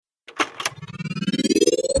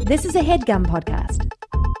This is a HeadGum podcast.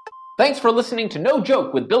 Thanks for listening to No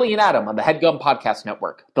Joke with Billy and Adam on the HeadGum Podcast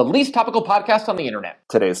Network, the least topical podcast on the internet.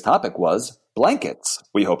 Today's topic was blankets.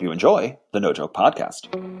 We hope you enjoy the No Joke Podcast.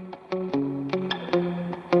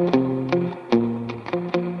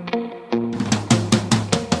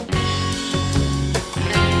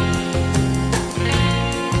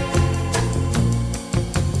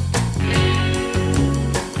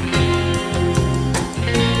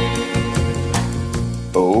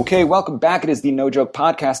 Okay, welcome back. It is the No Joke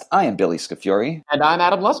Podcast. I am Billy Scafuri. And I'm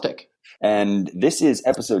Adam Lustig. And this is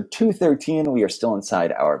episode 213. We are still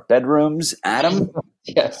inside our bedrooms. Adam?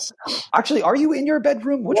 Yes. Actually, are you in your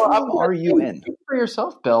bedroom? Which room are you in? Speak for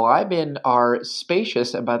yourself, Bill. I'm in our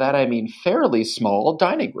spacious, and by that I mean fairly small,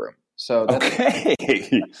 dining room. So that's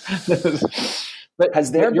okay. But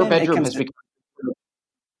has there your been bedroom has become...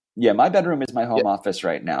 Yeah, my bedroom is my home office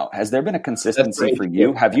right now. Has there been a consistency for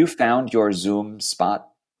you? Have you found your Zoom spot?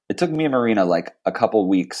 It took me and Marina like a couple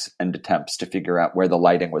weeks and attempts to figure out where the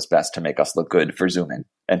lighting was best to make us look good for Zooming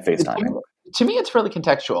and FaceTiming. To me, it's really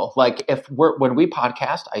contextual. Like when we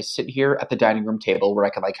podcast, I sit here at the dining room table where I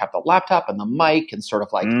can like have the laptop and the mic and sort of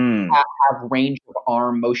like have range of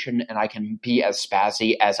arm motion, and I can be as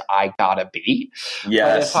spazzy as I gotta be.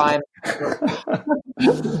 Yes. But if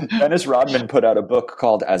I'm Dennis Rodman put out a book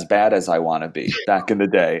called As Bad as I Want to Be back in the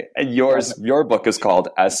day. And your book is called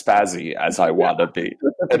As Spazzy as I Want to Be.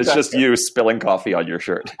 And it's just you spilling coffee on your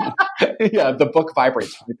shirt. Yeah, the book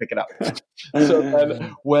vibrates when you pick it up. So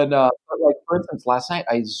then when, for instance, last night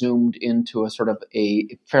I zoomed into a sort of a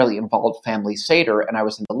fairly involved family Seder, and I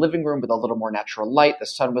was in the living room with a little more natural light. The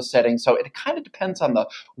sun was setting. So it kind of depends on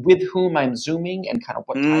with whom I'm zooming and kind of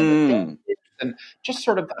what time of day it is. And just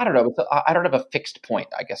sort of, I don't know. I don't have a fixed point,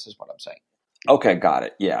 I guess is what I'm saying. Okay, got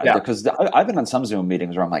it. Yeah, because I've been on some Zoom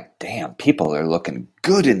meetings where I'm like, damn, people are looking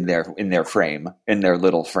good in their frame, in their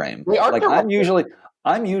little frame. Like I'm usually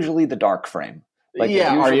the dark frame. Like,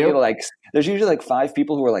 yeah, are you? Like, there's usually like 5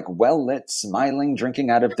 people who are like well lit, smiling,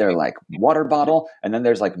 drinking out of their like water bottle, and then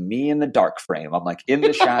there's like me in the dark frame. I'm like in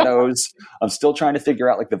the shadows. I'm still trying to figure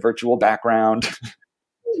out like the virtual background.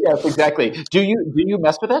 Yes, exactly. Do you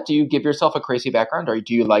mess with that? Do you give yourself a crazy background, or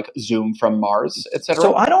do you like Zoom from Mars, etc.?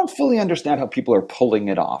 So I don't fully understand how people are pulling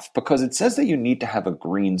it off, because it says that you need to have a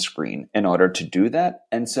green screen in order to do that,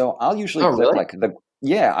 and so I'll usually click really? like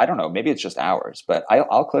I don't know, maybe it's just ours, but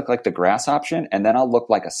I'll click like the grass option, and then I'll look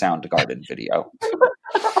like a Soundgarden video.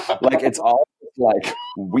 Like it's all like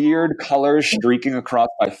weird colors streaking across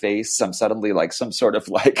my face. I'm suddenly like some sort of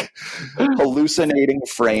like hallucinating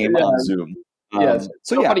frame on Zoom. Yes.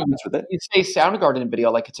 So yeah, funny, with it. You say Soundgarden video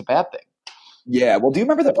like it's a bad thing. Yeah. Well, do you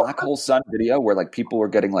remember the Black Hole Sun video where like people were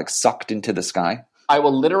getting like sucked into the sky? I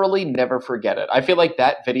will literally never forget it. I feel like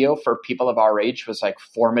that video for people of our age was like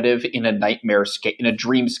formative in a dreamscape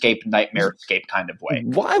nightmarescape kind of way.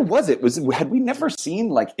 Why was it? Had we never seen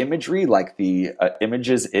like imagery like the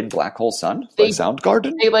images in Black Hole Sun by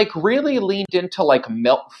Soundgarden? They like really leaned into like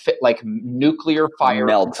nuclear fire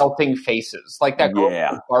melting faces, like that girl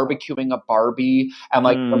was barbecuing a Barbie, and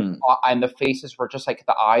like and the faces were just like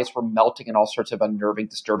the eyes were melting in all sorts of unnerving,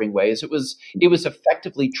 disturbing ways. It was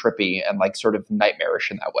effectively trippy and like sort of nightmarish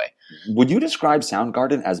in that way. Would you describe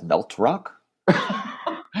Soundgarden as melt rock?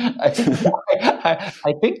 I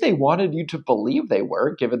think they wanted you to believe they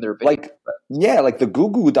were, given their video. Like the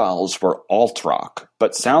Goo Goo Dolls were alt rock,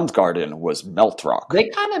 but Soundgarden was melt rock. They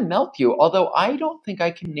kind of melt you, although I don't think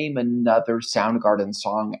I can name another Soundgarden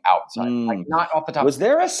song outside. Like not off the top. Was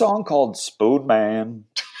there a song called Spoon Man?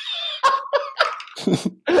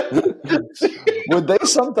 Would they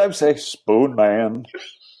sometimes say Spoon Man?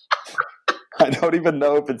 I don't even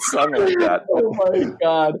know if it's sung like that. Oh my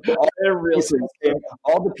God.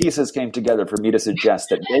 All the pieces came together for me to suggest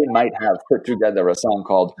that they might have put together a song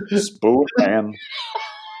called Spoon Man.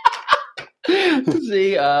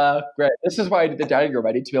 See, great. This is why I did the dining room.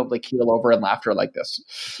 I need to be able to keel over in laughter like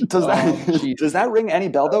this. Does that ring any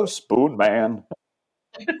bell though? Spoon Man.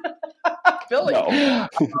 Billy. No. No.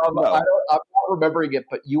 I'm not remembering it,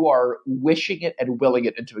 but you are wishing it and willing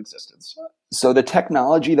it into existence. So the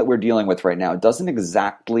technology that we're dealing with right now doesn't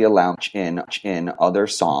exactly allow in other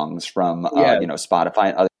songs from Spotify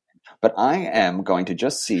and other. But I am going to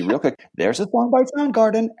just see real quick. There's a song by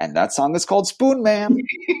Soundgarden, and that song is called Spoon Man.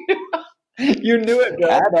 You knew it,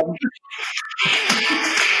 Bill. Adam.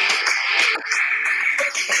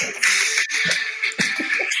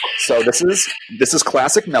 So this is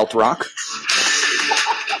classic melt rock.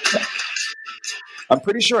 I'm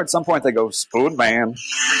pretty sure at some point they go Spoon Man.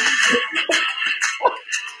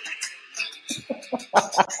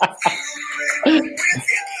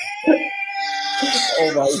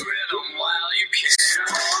 Oh my.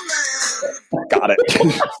 Got it.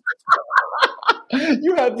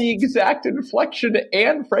 You had the exact inflection,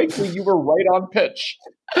 and frankly, you were right on pitch.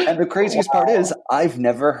 And the craziest part is, I've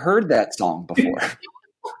never heard that song before.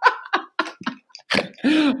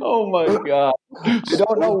 Oh my God. I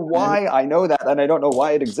don't know why I know that, and I don't know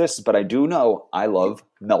why it exists, but I do know I love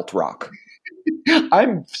melt rock.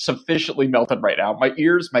 I'm sufficiently melted right now. My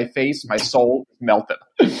ears, my face, my soul melted.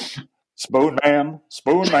 Spoon man,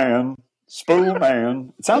 spoon man, spoon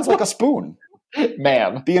man. It sounds like a spoon.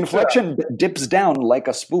 Man. The inflection dips down like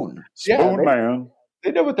a spoon. Spoon man.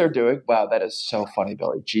 They know what they're doing. Wow, that is so funny,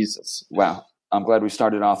 Billy. Jesus. Wow. I'm glad we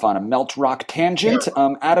started off on a melt rock tangent.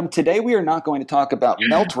 Adam, today we are not going to talk about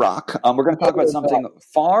melt rock. We're going to talk about something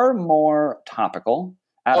far more topical.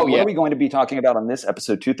 Adam, what are we going to be talking about on this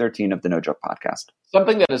episode 213 of the No Joke Podcast?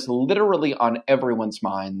 Something that is literally on everyone's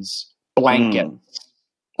minds. Blanket.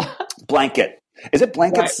 Blanket. Is it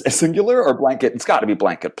blankets singular or blanket? It's got to be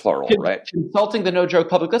blanket plural, right? Consulting the No Joke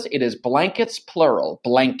Public List, it is blankets plural.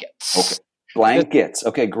 Blankets. Okay. Blankets.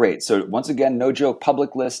 Okay, great. So once again,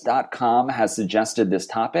 nojokepubliclist.com has suggested this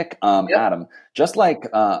topic. Adam, just like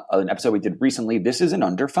an episode we did recently, this is an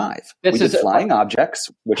under 5. We did flying objects,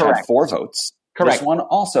 which had 4 votes. Correct. This one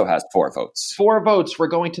also has 4 votes. 4 votes. We're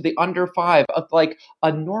going to the under 5. Like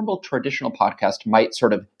a normal traditional podcast might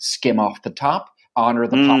sort of skim off the top, honor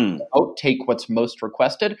the top vote, take what's most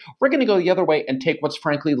requested. We're going to go the other way and take what's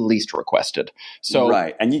frankly least requested. So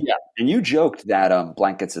right, and you joked that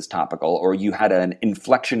blankets is topical, or you had an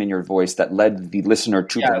inflection in your voice that led the listener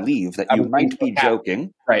to believe that you might be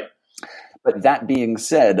joking. Right. But that being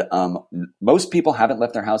said, most people haven't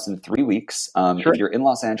left their house in 3 weeks. If you're in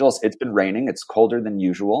Los Angeles, it's been raining. It's colder than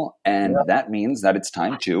usual, and that means that it's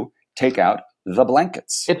time to take out the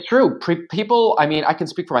blankets. It's true. People, I mean, I can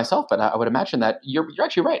speak for myself, but I would imagine that you're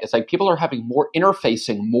actually right. It's like people are having more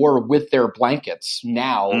interfacing more with their blankets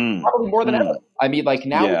now, probably more than ever. I mean, like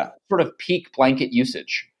now sort of peak blanket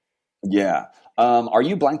usage. Yeah. Are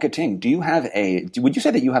you blanketing? Would you say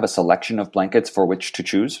that you have a selection of blankets for which to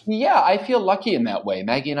choose? Yeah, I feel lucky in that way.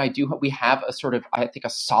 Maggie and I we have a sort of, I think, a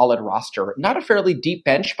solid roster, not a fairly deep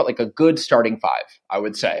bench, but like a good starting 5, I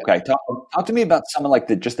would say. Okay. Talk to me about some of like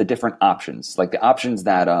the different options, like the options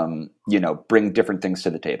that, bring different things to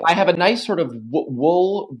the table. I have a nice sort of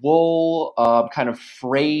wool kind of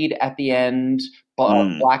frayed at the end,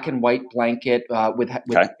 black and white blanket with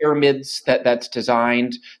pyramids that's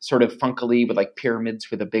designed sort of funkily with like pyramids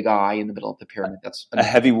with a big eye in the middle of the pyramid. That's a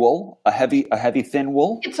heavy wool, a heavy thin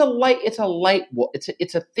wool. It's a light wool.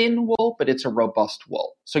 It's a thin wool, but it's a robust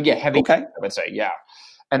wool. So yeah, heavy. Okay. I would say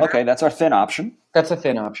And that's our thin option. That's a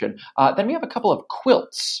thin option. Then we have a couple of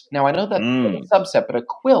quilts. Now, I know that's a subset, but a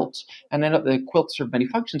quilt, and I know the quilts serve many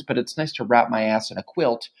functions, but it's nice to wrap my ass in a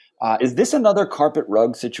quilt. Is this another carpet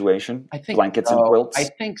rug situation? I think blankets so. and quilts? I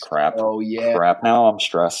think crap. so, yeah. Crap, now I'm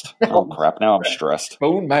stressed. Oh, crap, now I'm stressed.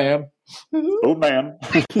 Spoon man. Spoon man.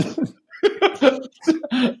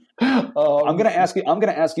 I'm going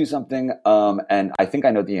to ask you something, and I think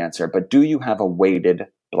I know the answer, but do you have a weighted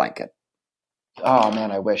blanket? Oh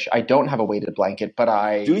man, I wish. I don't have a weighted blanket, but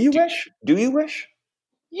I do. You wish? Do you wish?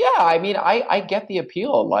 Yeah, I mean, I get the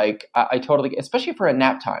appeal. Like, I totally, especially for a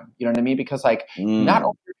nap time. You know what I mean? Because like, not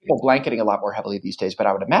only are people blanketing a lot more heavily these days, but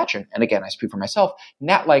I would imagine, and again, I speak for myself.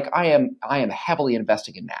 I am heavily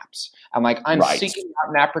investing in naps. I'm like, I'm seeking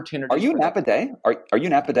out nap opportunities. Are you nap a day? Are you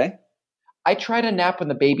nap a day? I try to nap when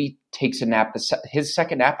the baby takes a nap. His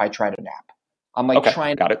second nap, I try to nap. I'm like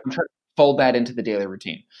trying to fold that into the daily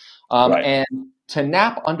routine. And to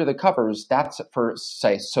nap under the covers, that's for,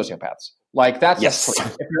 say, sociopaths. Like, that's a sleep.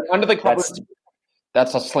 If you're under the covers,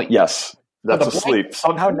 that's a sleep. Yes, that's a sleep.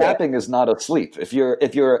 Somehow napping is not a sleep. If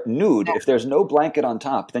you're nude, if there's no blanket on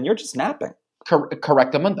top, then you're just napping.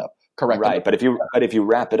 Correctamundo. Right, but if you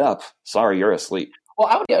wrap it up, sorry, you're asleep.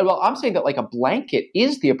 Well, I'm saying that like a blanket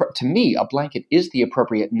is a blanket is the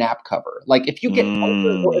appropriate nap cover. Like if you get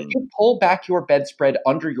if you pull back your bedspread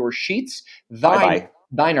under your sheets, thine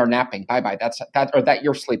are napping. Bye. That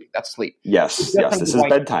you're sleeping. That's sleep. Yes. This is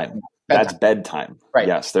bedtime. That's bedtime. Right.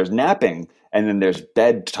 Yes. There's napping, and then there's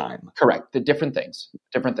bedtime. Correct. The different things.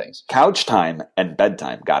 Couch time and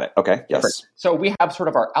bedtime. Got it. Okay. Yes. Correct. So we have sort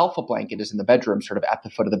of our alpha blanket is in the bedroom, sort of at the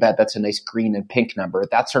foot of the bed. That's a nice green and pink number.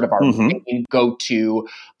 That's sort of our main go-to,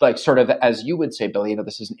 like sort of as you would say, Billy.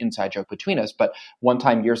 This is an inside joke between us, but one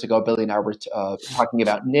time years ago, Billy and I were talking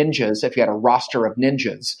about ninjas. If you had a roster of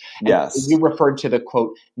ninjas, you referred to the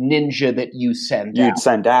quote ninja that you send out. You'd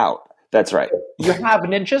send out. That's right. You have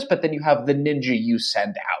ninjas, but then you have the ninja you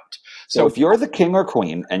send out. So if you're the king or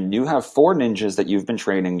queen and you have 4 ninjas that you've been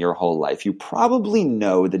training your whole life, you probably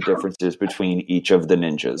know the differences between each of the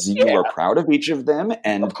ninjas. You are proud of each of them,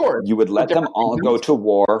 and Of course. you would let them all go to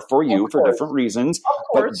war for you for different reasons.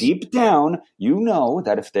 But deep down, you know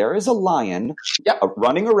that if there is a lion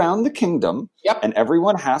running around the kingdom and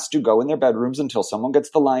everyone has to go in their bedrooms until someone gets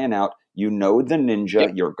the lion out, you know the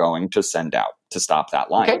ninja you're going to send out to stop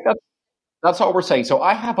that lion. Okay, that's all we're saying. So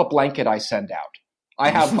I have a blanket I send out. I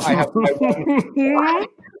have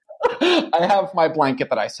my blanket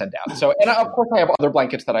that I send out. So, and of course I have other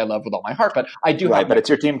blankets that I love with all my heart, but I do have. But it's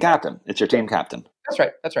your team captain. It's your team captain. That's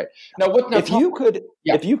right. Now, if you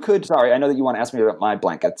could, sorry, I know that you want to ask me about my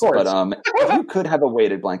blankets, but if you could have a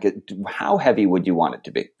weighted blanket, how heavy would you want it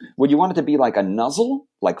to be? Would you want it to be like a nuzzle,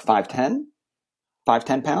 like 5'10",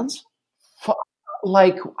 5'10" pounds?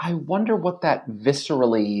 Like, I wonder what that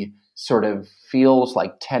viscerally sort of feels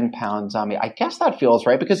like 10 pounds on me. I guess that feels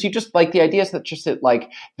right, because you just like the idea is that just it, like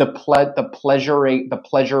the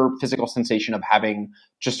pleasure physical sensation of having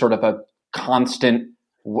just sort of a constant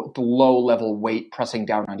low level weight pressing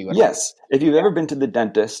down on you. Yes. If you've ever been to the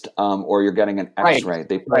dentist or you're getting an x-ray,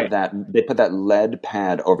 they put that lead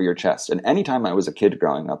pad over your chest. And anytime I was a kid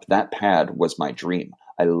growing up, that pad was my dream.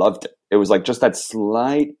 I loved it. It was like just that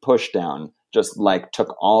slight push down just like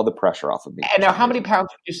took all the pressure off of me. And now how many pounds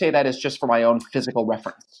would you say that is, just for my own physical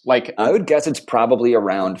reference? Like, I would guess it's probably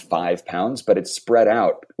around 5 pounds, but it's spread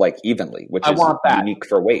out like evenly, which is unique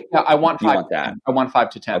for weight. Yeah, I want 5 you want that. 10. I want 5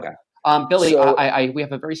 to 10. Okay. Billy, we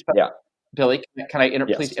have a very special. Yeah. Billy, can I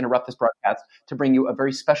please interrupt this broadcast to bring you a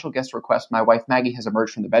very special guest request? My wife Maggie has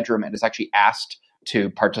emerged from the bedroom and is actually asked to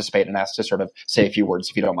participate and asked to sort of say a few words,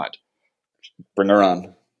 if you don't mind. Bring her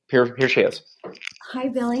on. Here she is. Hi,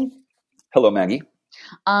 Billy. Hello, Maggie.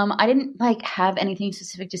 I didn't have anything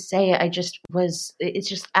specific to say. It's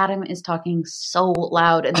just Adam is talking so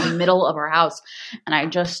loud in the middle of our house. And I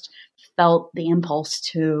just felt the impulse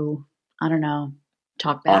to, I don't know,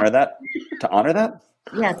 talk back. Honor that? To honor that?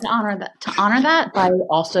 Yeah, to honor that by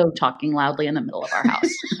also talking loudly in the middle of our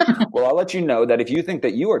house. Well, I'll let you know that if you think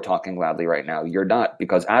that you are talking loudly right now, you're not,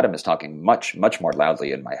 because Adam is talking much, much more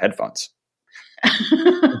loudly in my headphones.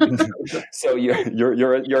 So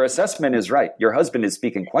your assessment is right. Your husband is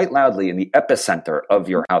speaking quite loudly in the epicenter of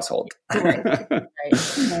your household. Right.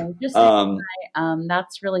 That's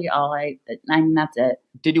really all. That's it.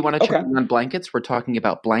 Did you want to check on blankets? We're talking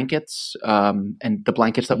about blankets and the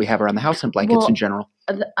blankets that we have around the house and blankets in general.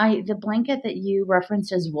 The blanket that you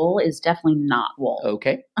referenced as wool is definitely not wool.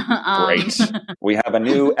 Okay. Great. We have a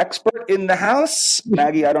new expert in the house.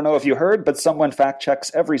 Maggie, I don't know if you heard, but someone fact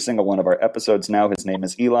checks every single one of our episodes now. His name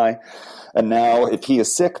is Eli. And now if he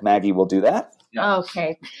is sick, Maggie will do that. Yeah.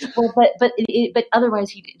 Okay. Well, but otherwise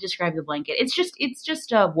he described the blanket. It's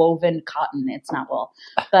just a woven cotton. It's not wool.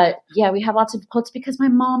 But yeah, we have lots of quotes because my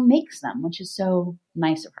mom makes them, which is so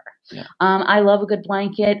nice of her. Yeah. I love a good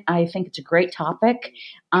blanket. I think it's a great topic.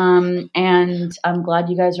 And I'm glad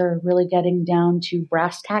you guys are really getting down to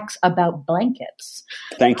brass tacks about blankets.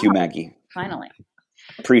 Thank you, Maggie. Finally.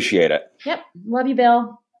 Appreciate it. Yep. Love you,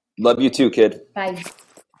 Bill. Love you too, kid. Bye.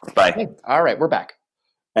 Bye. Okay. All right, we're back.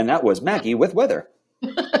 And that was Maggie with weather.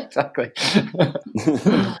 Exactly.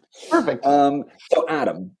 Perfect. So,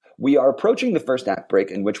 Adam, we are approaching the first act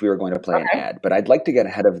break in which we are going to play an ad, but I'd like to get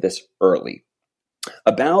ahead of this early.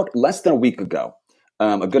 About less than a week ago,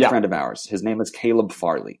 a good friend of ours, his name is Caleb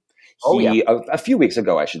Farley. A few weeks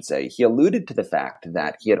ago, I should say, he alluded to the fact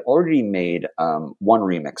that he had already made one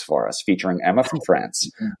remix for us featuring Emma from France,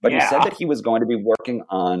 but he said that he was going to be working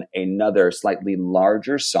on another slightly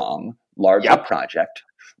larger song, project,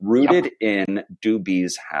 rooted in Do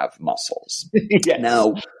Bees Have Muscles? Yes.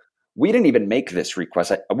 Now, we didn't even make this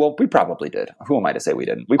request. Well, we probably did. Who am I to say we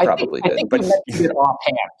didn't? We probably did. But he did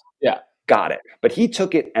offhand. Yeah. Got it. But he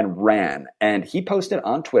took it and ran, and he posted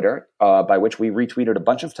on Twitter, by which we retweeted a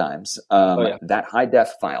bunch of times, that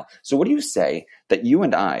high-def file. So what do you say that you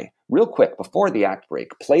and I, real quick, before the act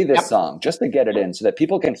break, play this song just to get it in so that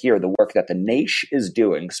people can hear the work that the Naish is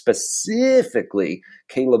doing, specifically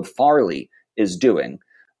Caleb Farley is doing.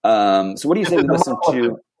 So what do you say we listen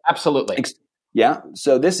to? Absolutely.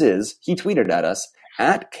 So this is, he tweeted at us,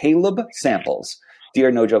 at Caleb Samples. Dear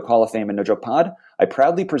No Joke Hall of Fame and No Joke Pod, I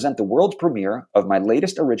proudly present the world premiere of my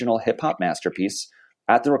latest original hip-hop masterpiece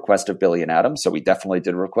at the request of Billy and Adam, so we definitely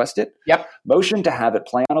did request it. Yep. Motion to have it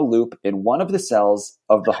play on a loop in one of the cells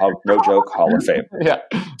of the No Joke Hall of Fame. Yeah.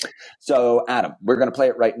 So, Adam, we're going to play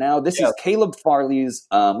it right now. This is Caleb Farley's,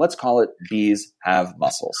 let's call it Bees Have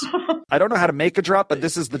Muscles. I don't know how to make a drop, but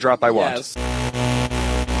this is the drop I want. Yes.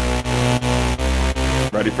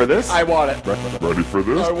 Ready for this? I want it. Ready for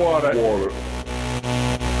this? I want it.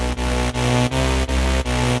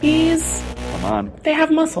 Bees, Come on. they have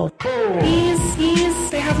muscle. Bees,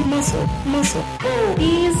 they have muscle.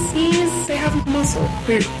 Bees, they have muscle.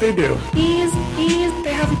 They do. Bees,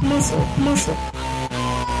 they have muscle.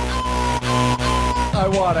 I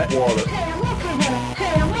want it.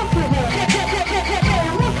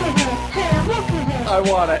 I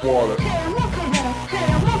want it.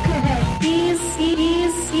 Bees.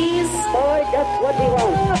 Boy gets what he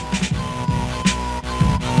wants.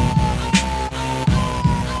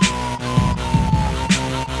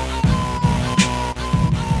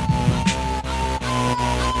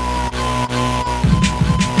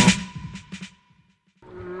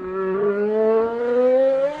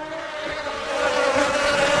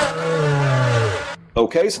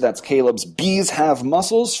 Okay, so that's Caleb's Bees Have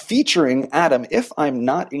Muscles featuring Adam, if I'm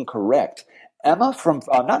not incorrect. Emma from,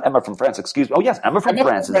 not Emma from France, excuse me. Oh, yes, Emma from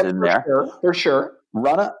France is in there. For sure.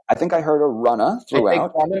 Rana, I think I heard a Rana I think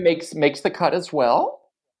throughout. Rana makes the cut as well.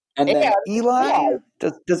 And then And Eli,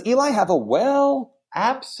 does Eli have a well?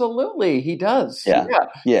 Absolutely, he does.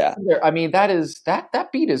 Yeah. I mean, that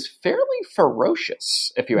beat is fairly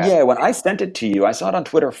ferocious, if you ask. Yeah, when I sent it to you, I saw it on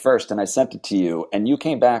Twitter first, and I sent it to you, and you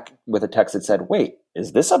came back with a text that said, wait,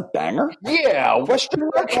 is this a banger? Yeah, question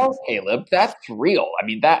mark, Caleb. That's real. I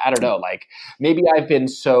mean, I don't know. Like, maybe I've been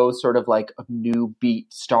so sort of like new beat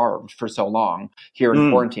starved for so long here in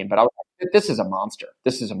quarantine, but I was like, this is a monster.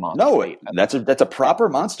 This is a monster. No, beat. that's a proper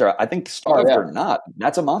monster. I think starved or not,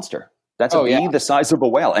 that's a monster. That's a bee the size of a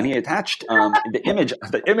whale, and he attached the image.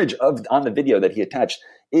 The image on the video that he attached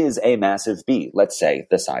is a massive bee. Let's say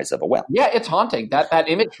the size of a whale. Yeah, it's haunting. That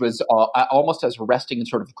image was almost as arresting and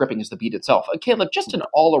sort of gripping as the beat itself. Caleb, just an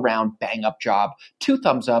all-around bang-up job. 2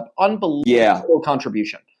 thumbs up. Unbelievable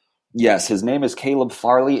contribution. Yes, his name is Caleb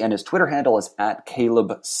Farley, and his Twitter handle is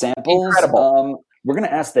 @CalebSamples. Incredible. We're going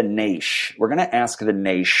to ask the Naish. We're going to ask the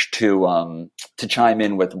Naish to chime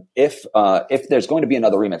in with if there's going to be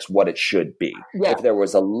another remix, what it should be. Yeah. If there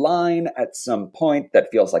was a line at some point that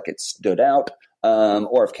feels like it stood out,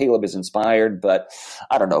 or if Caleb is inspired. But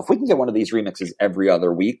I don't know. If we can get one of these remixes every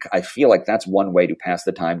other week, I feel like that's one way to pass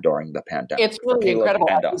the time during the pandemic. It's really incredible.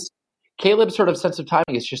 Caleb's sort of sense of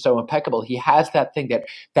timing is just so impeccable. He has that thing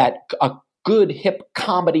that a good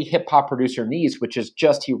comedy hip hop producer needs, which is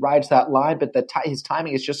just he rides that line, but his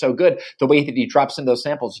timing is just so good. The way that he drops in those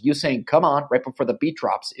samples, you saying "come on" right before the beat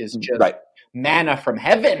drops is just manna from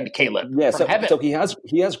heaven, Caleb. Yeah, heaven. So he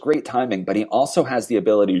has great timing, but he also has the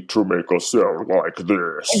ability to make a sound like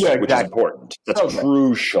this, which is important. That's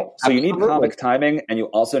crucial. So you need comic timing, and you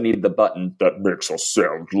also need the button that makes a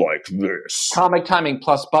sound like this. Comic timing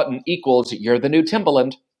plus button equals you're the new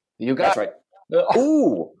Timbaland. You got That's right.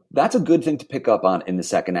 Ooh, that's a good thing to pick up on in the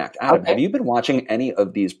second act. Adam, have you been watching any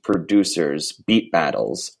of these producers' beat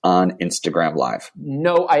battles on Instagram Live?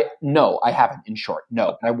 No, I haven't. In short,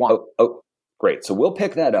 no, I want. Oh, great. So we'll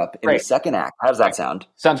pick that up in the second act. How does that sound?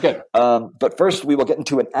 Sounds good. But first, we will get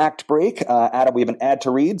into an act break. Adam, we have an ad to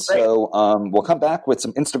read, so we'll come back with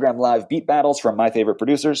some Instagram Live beat battles from my favorite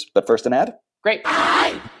producers. But first, an ad. Great.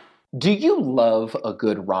 Do you love a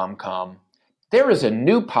good rom-com? There is a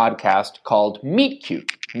new podcast called Meet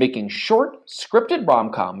Cute, making short, scripted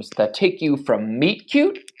rom-coms that take you from meet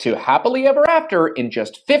cute to happily ever after in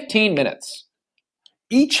just 15 minutes.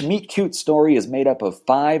 Each Meet Cute story is made up of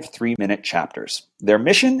 5 3-minute chapters. Their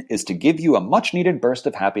mission is to give you a much-needed burst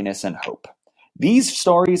of happiness and hope. These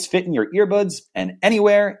stories fit in your earbuds and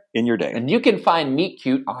anywhere in your day. And you can find Meet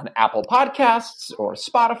Cute on Apple Podcasts or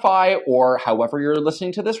Spotify or however you're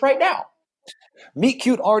listening to this right now. Meet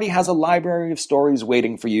Cute already has a library of stories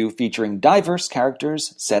waiting for you featuring diverse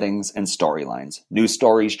characters, settings, and storylines. New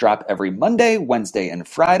stories drop every Monday, Wednesday, and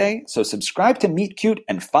Friday, so subscribe to Meet Cute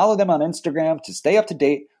and follow them on Instagram to stay up to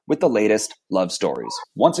date with the latest love stories.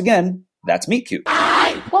 Once again, that's Meet Cute.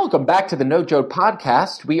 Welcome back to the No Joke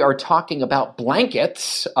podcast. We are talking about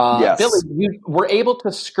blankets. Yes. Billy, you were able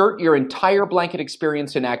to skirt your entire blanket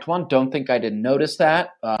experience in Act 1. Don't think I didn't notice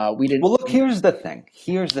that. We didn't. Well, look, here's the thing.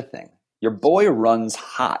 Your boy runs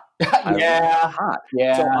hot. Hot.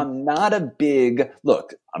 Yeah. So I'm not a big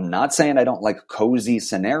look. I'm not saying I don't like cozy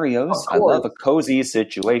scenarios. I love a cozy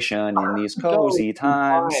situation in these cozy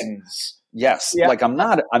times. Yes. Yeah. Like I'm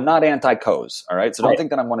not anti-coz. All right. So don't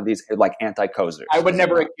think that I'm one of these like anti-cozers. I would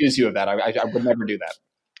never accuse you of that. I would never do that.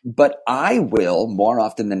 But I will more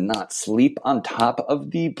often than not sleep on top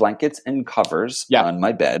of the blankets and covers on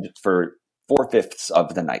my bed for 4/5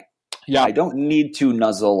 of the night. Yeah. I don't need to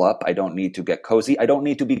nuzzle up. I don't need to get cozy. I don't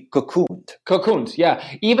need to be cocooned. Cocooned, yeah.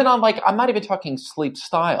 Even on like, I'm not even talking sleep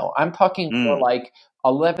style. I'm talking for like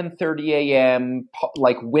 11:30 a.m.,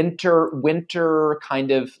 like winter kind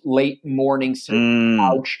of late morning, sitting on the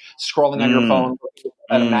couch, scrolling on your phone,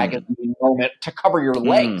 at a magazine moment to cover your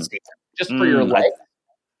legs, just for your legs.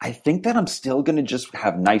 I think that I'm still going to just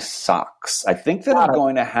have nice socks. I think that I'm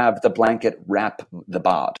going to have the blanket wrap the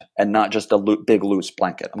bod and not just a big loose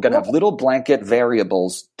blanket. I'm going to have little blanket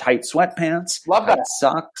variables, tight sweatpants, Love tight that.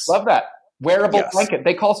 socks. Love that. Wearable blanket.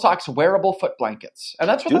 They call socks wearable foot blankets. And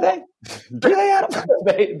that's what Do they? Do they, Adam?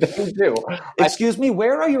 they do. Excuse me,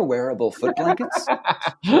 where are your wearable foot blankets?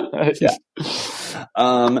 Yeah.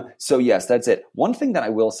 So yes, that's it. One thing that I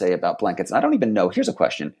will say about blankets, I don't even know. Here's a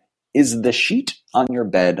question. Is the sheet on your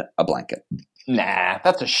bed a blanket? Nah,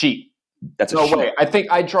 that's a sheet. That's a No sheet. way. I think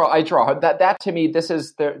I draw that to me. This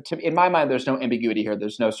is in my mind. There's no ambiguity here.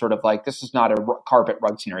 There's no sort of like, this is not a carpet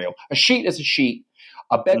rug scenario. A sheet is a sheet.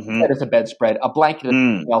 A bedspread is a bedspread. A blanket is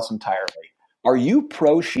something else entirely. Are you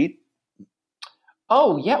pro sheet?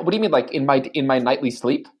 Oh yeah. What do you mean? Like in my nightly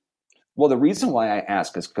sleep? Well, the reason why I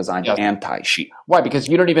ask is because I'm anti-sheet. Why? Because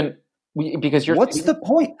you don't even because you're. What's the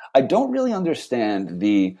point? I don't really understand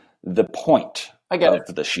the point I get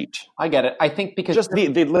of the sheet. I get it. I think because Just the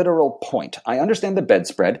literal point. I understand the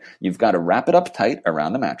bedspread. You've got to wrap it up tight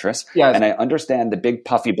around the mattress. Yes. And I understand the big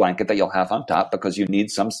puffy blanket that you'll have on top because you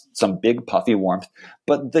need some big puffy warmth.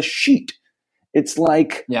 But the sheet, it's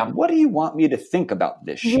like, what do you want me to think about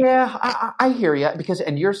this sheet? Yeah, I hear you.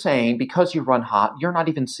 And you're saying because you run hot, you're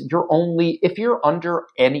only, if you're under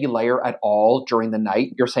any layer at all during the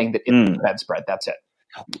night, you're saying that it's the bedspread. That's it.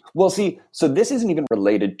 Well, see, so this isn't even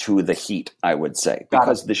related to the heat, I would say,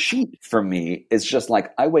 because the sheet for me is just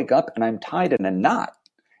like I wake up and I'm tied in a knot.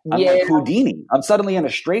 I'm like Houdini. I'm suddenly in a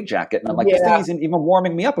straitjacket and I'm like, this thing isn't even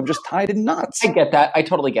warming me up. I'm just tied in knots. I get that. I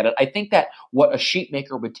totally get it. I think that what a sheet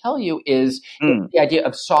maker would tell you is the idea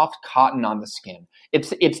of soft cotton on the skin. It's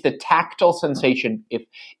the tactile sensation.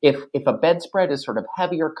 If a bedspread is sort of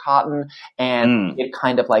heavier cotton and it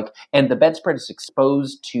kind of like, and the bedspread is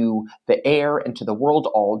exposed to the air and to the world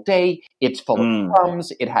all day, it's full of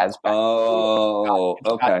crumbs. It has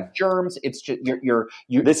germs. It's just you're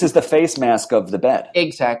This is the face mask of the bed.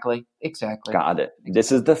 Exactly. Got it. This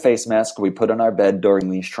is the face mask we put on our bed during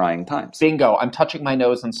these trying times. Bingo. I'm touching my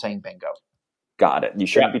nose and saying bingo. Got it. You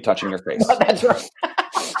shouldn't be touching your face. That's right.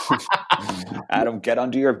 Adam, get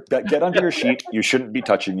under your sheet. You shouldn't be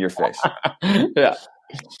touching your face. Yeah.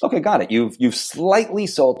 Okay, got it. You've slightly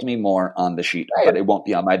sold me more on the sheet, but it won't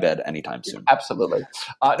be on my bed anytime soon. Absolutely.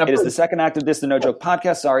 It is the second act of this, the No Joke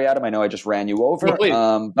podcast. Sorry, Adam, I know I just ran you over.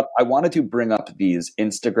 But I wanted to bring up these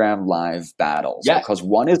Instagram live battles because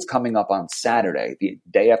one is coming up on Saturday, the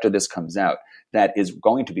day after this comes out, that is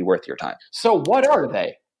going to be worth your time. So what are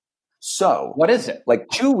they? So what is it? Like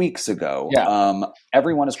 2 weeks ago,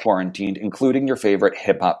 everyone is quarantined, including your favorite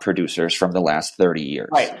hip hop producers from the last 30 years.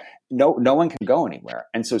 Right. No one can go anywhere.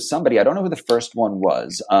 And so somebody, I don't know who the first one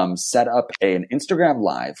was, set up an Instagram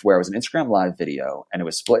Live where it was an Instagram Live video and it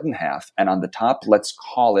was split in half. And on the top, let's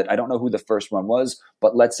call it, I don't know who the first one was,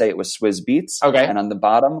 but let's say it was Swizz Beatz. Okay. And on the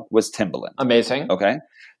bottom was Timbaland. Amazing. Okay.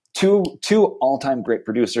 Two all-time great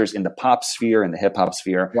producers in the pop sphere and the hip hop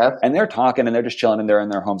sphere. Yes. And they're talking and they're just chilling and they're in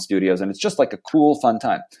their home studios. And it's just like a cool, fun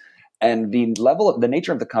time. And the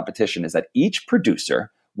nature of the competition is that each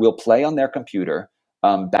producer will play on their computer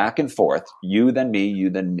back and forth, you then me, you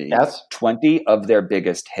then me, 20 of their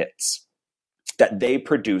biggest hits that they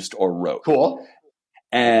produced or wrote. Cool.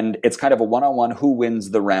 And it's kind of a one-on-one who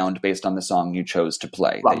wins the round based on the song you chose to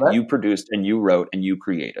play that you produced and you wrote and you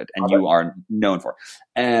created and you are known for.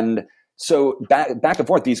 And so back and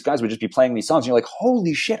forth, these guys would just be playing these songs and you're like,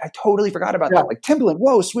 holy shit, I totally forgot about that. Like Timbaland,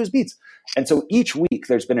 whoa, Swizz Beatz. And so each week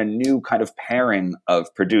there's been a new kind of pairing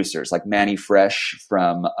of producers, like Manny Fresh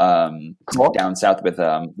from down south with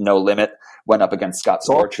No Limit went up against Scott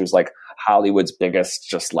Storch, who's like Hollywood's biggest,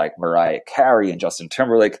 just like Mariah Carey and Justin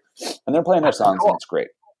Timberlake. And they're playing their songs and it's great.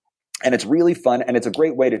 And it's really fun. And it's a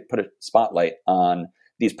great way to put a spotlight on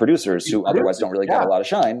these producers who otherwise don't really get a lot of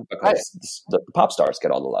shine because the pop stars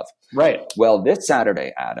get all the love. Right. Well, this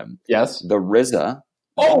Saturday, Adam, the RZA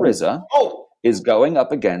is going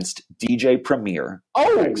up against DJ Premier.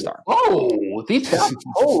 These guys,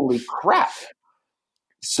 holy crap.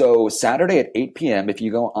 So Saturday at 8 p.m., if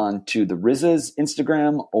you go on to the RZA's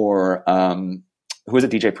Instagram or who is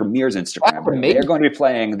it, DJ Premier's Instagram, they're going to be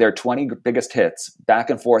playing their 20 biggest hits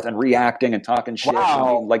back and forth and reacting and talking shit.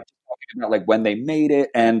 Wow. And like talking about like when they made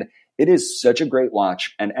it. And it is such a great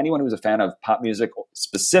watch. And anyone who's a fan of pop music,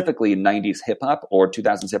 specifically 90s hip hop or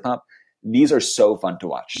 2000s hip hop, these are so fun to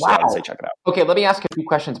watch. So I'd say check it out. Okay, let me ask a few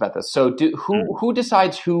questions about this. So, who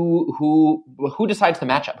decides who decides the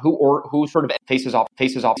matchup? Who sort of faces off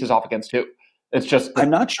against who? It's just I'm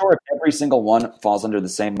not sure if every single one falls under the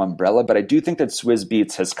same umbrella, but I do think that Swizz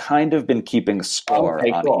Beatz has kind of been keeping score on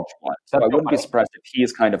each one. So I wouldn't be surprised if he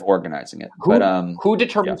is kind of organizing it. Who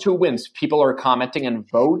determines who wins? People are commenting and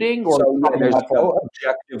voting? Or there's no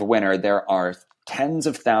objective winner. There are tens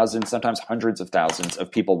of thousands, sometimes hundreds of thousands of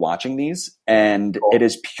people watching these, and it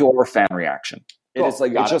is pure fan reaction. It's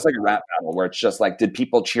just like a rap battle where it's just like, did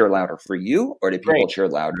people cheer louder for you or did people cheer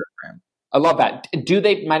louder for him? I love that.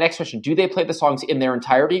 My next question, do they play the songs in their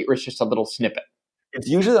entirety or it's just a little snippet? It's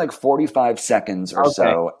usually like 45 seconds or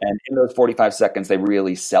so. And in those 45 seconds, they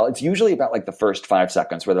really sell. It's usually about like the first 5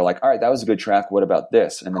 seconds where they're like, all right, that was a good track. What about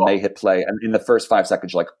this? And then they hit play. And in the first 5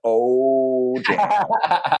 seconds, you're like, oh, damn.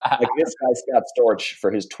 Like this guy, Scott Storch,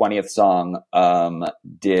 for his 20th song,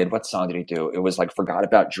 what song did he do? It was like Forgot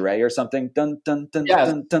About Dre or something. Dun, dun, dun,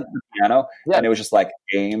 dun, dun, piano. Yeah. And it was just like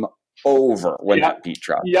game over when that beat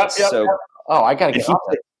dropped. Oh, I gotta get off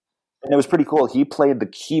it. And it was pretty cool. He played the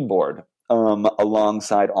keyboard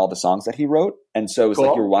alongside all the songs that he wrote, and so it was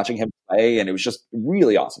like you were watching him play, and it was just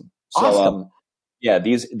really awesome. So,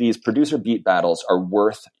 these producer beat battles are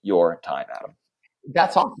worth your time, Adam.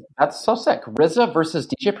 That's awesome. That's so sick. RZA versus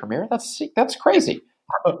DJ Premier. That's crazy.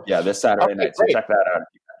 Yeah, this Saturday night. So check that out.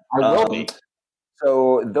 I will be.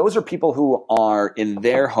 So those are people who are in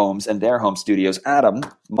their homes and their home studios. Adam,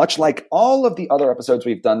 much like all of the other episodes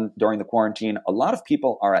we've done during the quarantine, a lot of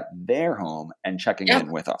people are at their home and checking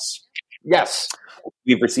in with us. Yes.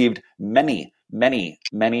 We've received many a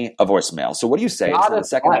voicemail. So what do you say? To the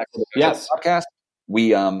second half of the podcast,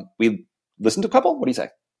 we listened to a couple? What do you say?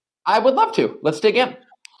 I would love to. Let's dig in.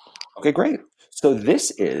 Okay, great. So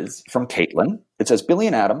this is from Caitlin. It says, Billy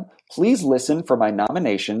and Adam, please listen for my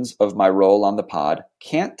nominations of my role on the pod.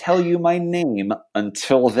 Can't tell you my name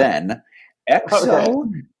until then.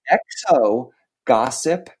 XO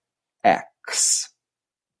Gossip X.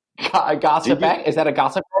 Gossip X? Is that a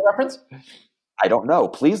Gossip reference? I don't know.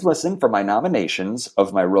 Please listen for my nominations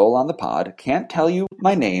of my role on the pod. Can't tell you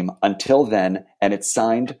my name until then. And it's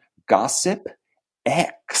signed Gossip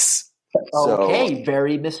X. Okay,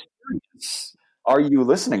 very mysterious. Are you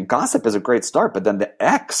listening? Gossip is a great start, but then the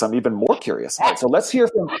X, I'm even more curious. All right, so let's hear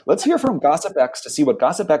from Gossip X to see what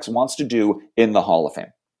Gossip X wants to do in the Hall of Fame.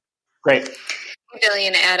 Great. Billy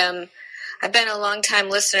and Adam, I've been a long-time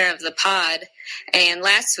listener of the pod, and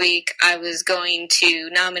last week I was going to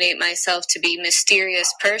nominate myself to be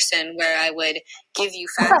Mysterious Person, where I would give you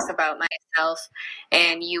facts about myself,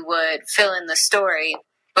 and you would fill in the story.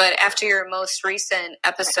 But after your most recent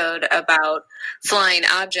episode about flying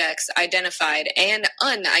objects, identified and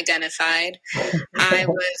unidentified, I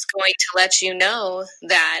was going to let you know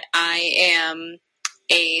that I am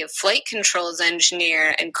a flight controls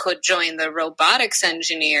engineer and could join the robotics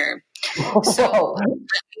engineer. So let me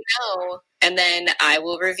know, and then I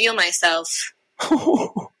will reveal myself. Bye.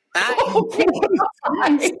 I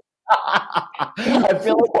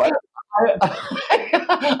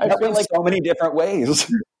feel like so many different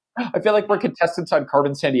ways. I feel like we're contestants on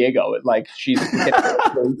Carmen Sandiego. Like she's that's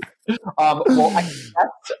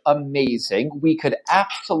amazing. We could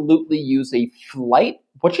absolutely use a flight.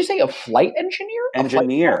 What'd you say? A flight engineer?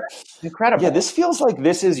 Engineer. Incredible. Yeah, this feels like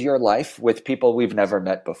This Is Your Life with people we've never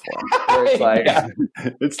met before. Where it's like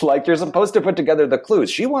it's like you're supposed to put together the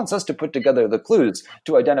clues. She wants us to put together the clues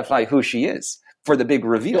to identify who she is for the big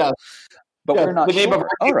reveal. Yeah. But we're not sure.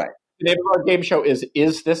 All right. The name of our game show is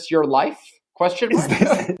This Your Life? Question mark?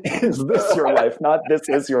 Is this your life? Not This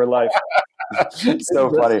Is Your Life. So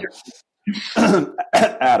funny.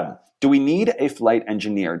 Adam, do we need a flight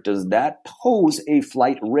engineer? Does that pose a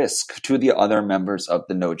flight risk to the other members of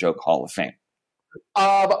the No Joke Hall of Fame?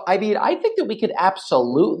 I mean, I think that we could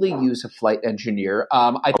absolutely use a flight engineer.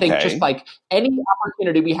 I think just like any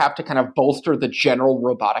opportunity we have to kind of bolster the general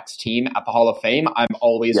robotics team at the Hall of Fame, I'm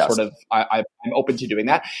always I'm open to doing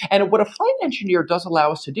that. And what a flight engineer does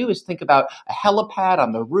allow us to do is think about a helipad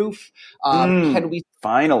on the roof. Can we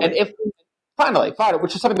finally? And if finally,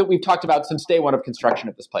 which is something that we've talked about since day one of construction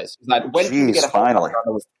of this place. Is that when can we get a helipad on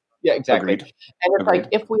the roof? Yeah, exactly. Agreed. And it's like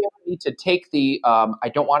if we ever need to take the, I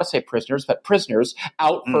don't want to say prisoners, but prisoners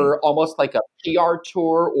out for almost like a PR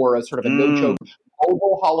tour or a sort of a no-joke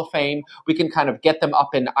mobile Hall of Fame, we can kind of get them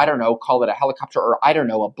up in, I don't know, call it a helicopter or I don't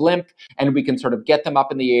know, a blimp, and we can sort of get them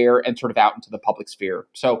up in the air and sort of out into the public sphere.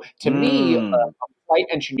 So to me, a flight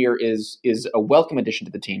engineer is a welcome addition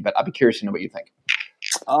to the team, but I'd be curious to know what you think.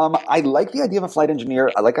 I like the idea of a flight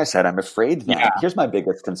engineer. Like I said, I'm afraid that here's my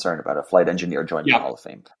biggest concern about a flight engineer joining the Hall of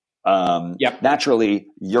Fame. Naturally,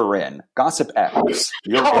 you're in. Gossip X.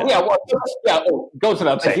 You're in. Goes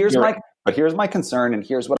without saying. But here's my concern, and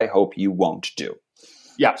here's what I hope you won't do.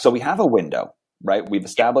 Yeah. So we have a window right? We've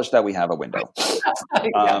established that we have a window.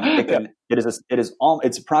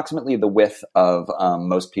 It's approximately the width of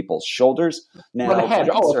most people's shoulders. Now, the head.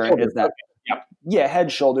 my concern is that,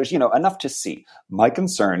 head, shoulders, enough to see. My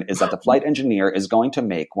concern is that the flight engineer is going to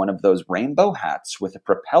make one of those rainbow hats with a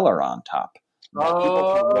propeller on top that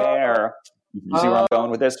people can wear. You see where I'm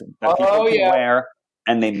going with this? That people can wear,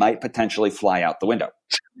 and they might potentially fly out the window.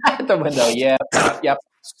 The window, yep.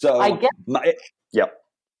 So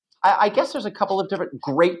I guess there's a couple of different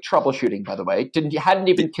great troubleshooting, by the way. Hadn't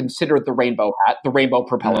even considered the rainbow hat, the rainbow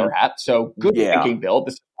propeller hat. So good thinking, Bill.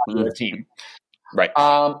 This is not your team. Right.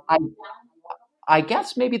 I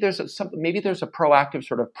guess maybe there's a proactive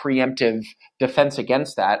sort of preemptive defense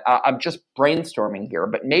against that. I'm just brainstorming here,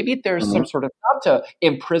 but maybe there's some sort of, not to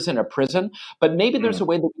imprison a prison, but maybe there's a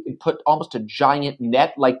way that we can put almost a giant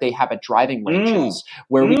net like they have at driving ranges,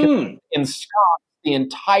 where we can ensconce the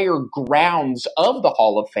entire grounds of the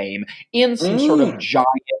Hall of Fame in some sort of giant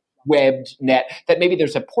webbed net that maybe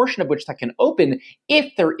there's a portion of which that can open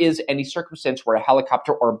if there is any circumstance where a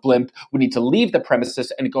helicopter or a blimp would need to leave the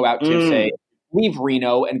premises and go out to, say, leave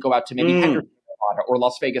Reno and go out to maybe Henderson or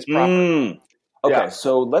Las Vegas proper. Okay,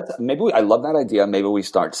 so I love that idea. Maybe we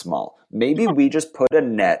start small. Maybe we just put a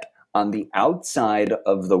net on the outside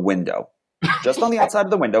of the window, just on the outside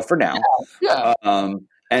of the window for now.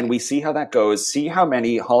 And we see how that goes, see how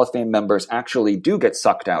many Hall of Fame members actually do get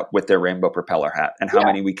sucked out with their rainbow propeller hat and how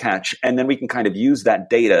many we catch. And then we can kind of use that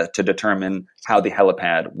data to determine how the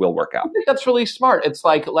helipad will work out. I think that's really smart. It's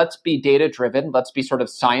like, let's be data-driven. Let's be sort of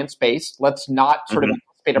science-based. Let's not sort of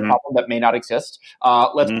anticipate a problem that may not exist.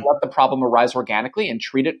 Let's let the problem arise organically and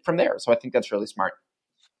treat it from there. So I think that's really smart.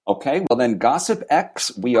 Okay, well then, Gossip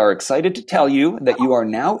X, we are excited to tell you that you are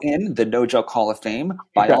now in the No Joke Hall of Fame.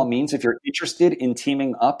 By all means, if you're interested in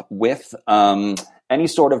teaming up with any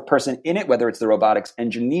sort of person in it, whether it's the robotics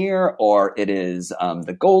engineer or it is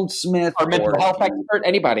the goldsmith or mental health expert,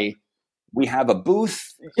 anybody. We have a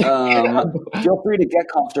booth. Feel free to get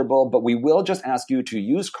comfortable, but we will just ask you to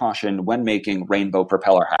use caution when making rainbow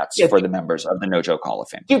propeller hats for the members of the No Joke Hall of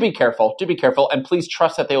Fame. Do be careful, and please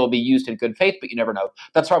trust that they will be used in good faith, but you never know.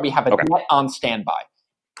 That's why we have a net on standby.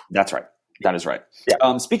 That's right. That is right.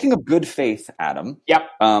 Speaking of good faith, Adam,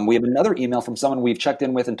 we have another email from someone we've checked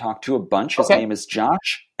in with and talked to a bunch. His name is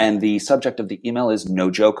Josh, and the subject of the email is No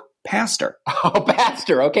Joke Pastor. Oh,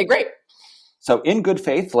 Pastor. Okay, great. So in good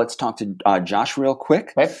faith, let's talk to Josh real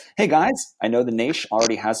quick. Okay. Hey, guys, I know the Naish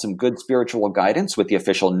already has some good spiritual guidance with the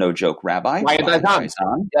official No Joke Rabbi.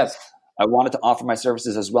 Yes. I wanted to offer my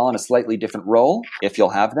services as well in a slightly different role, if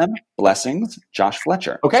you'll have them. Blessings, Josh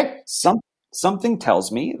Fletcher. Okay. Something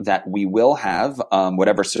tells me that we will have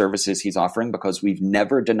whatever services he's offering because we've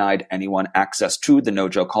never denied anyone access to the No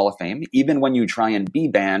Joke Hall of Fame. Even when you try and be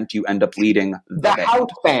banned, you end up leading the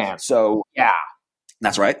house band. So,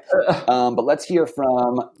 that's right. But let's hear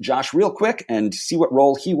from Josh real quick and see what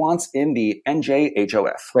role he wants in the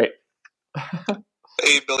NJHOF. Right.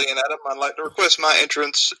 Hey, Billy and Adam, I'd like to request my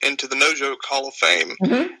entrance into the No Joke Hall of Fame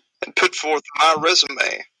and put forth my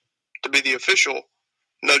resume to be the official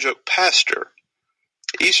No Joke Pastor.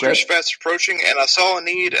 Easter's fast approaching, and I saw a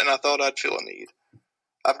need, and I thought I'd fill a need.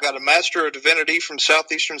 I've got a Master of Divinity from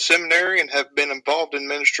Southeastern Seminary and have been involved in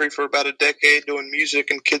ministry for about a decade doing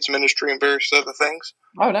music and kids ministry and various other things.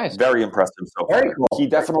 Oh, nice. Very impressive so far. Very cool. He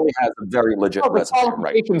definitely has a very legit resume. The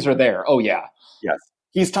qualifications are there. Oh, yeah. Yes.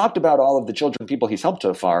 He's talked about all of the children people he's helped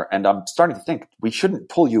so far, and I'm starting to think we shouldn't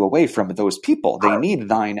pull you away from those people. They need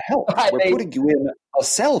thine help. We're putting you in a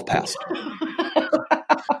cell, Pastor.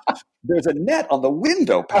 There's a net on the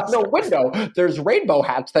window. On the window, there's rainbow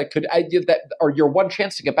hats that are your one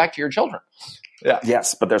chance to get back to your children. Yeah.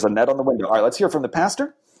 Yes, but there's a net on the window. All right, let's hear from the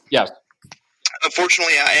pastor. Yes.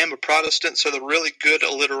 Unfortunately, I am a Protestant, so the really good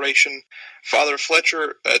alliteration, Father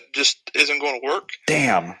Fletcher, just isn't going to work.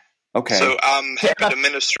 Damn. Okay. So I'm happy to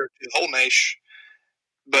minister to the whole nation,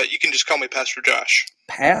 but you can just call me Pastor Josh.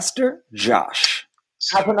 Pastor Josh.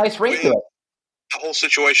 Has a nice ring to it. The whole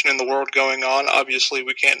situation in the world going on, obviously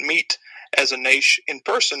we can't meet as a nation in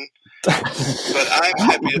person, but I'm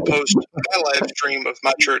happy to post my live stream of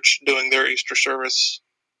my church doing their Easter service.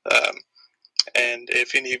 And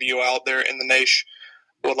if any of you out there in the nation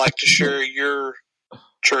would like to share your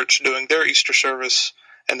church doing their Easter service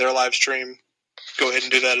and their live stream, go ahead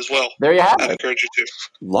and do that as well. There you have it. I encourage you to.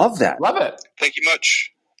 Love that. Love it. Thank you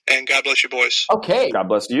much. And God bless you, boys. Okay. God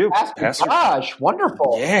bless you, Pastor Josh,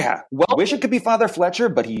 wonderful. Yeah. Well, I wish it could be Father Fletcher,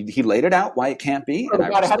 but he laid it out why it can't be, and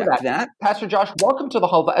I respect that. Pastor Josh, welcome to the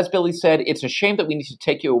Hall. As Billy said, it's a shame that we need to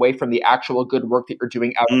take you away from the actual good work that you're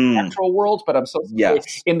doing out in the natural world, but I'm so sorry.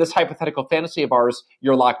 In this hypothetical fantasy of ours,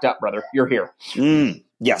 you're locked up, brother. You're here.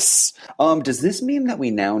 Yes. Does this mean that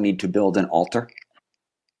we now need to build an altar?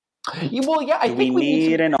 Well, yeah, I think we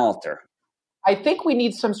need an altar. I think we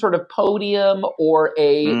need some sort of podium or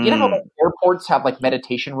a, you know how like airports have like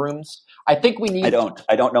meditation rooms? I think we need. I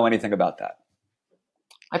don't know anything about that.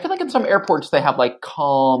 I feel like in some airports they have like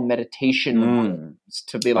calm meditation rooms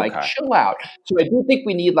to be like chill out. So I do think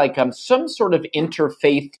we need like some sort of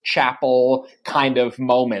interfaith chapel kind of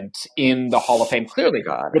moment in the Hall of Fame. Clearly,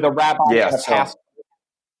 with a rabbi and a pastor.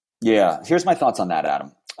 Yeah, here's my thoughts on that,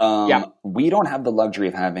 Adam. We don't have the luxury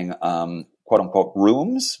of having quote unquote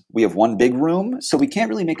rooms. We have one big room, so we can't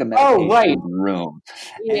really make a meditation room.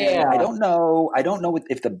 Yeah, and I don't know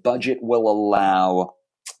if the budget will allow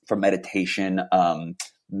for meditation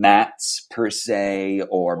mats per se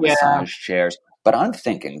or massage chairs. But I'm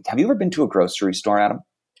thinking, have you ever been to a grocery store, Adam?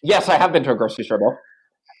 Yes, I have been to a grocery store, Bill.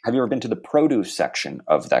 Have you ever been to the produce section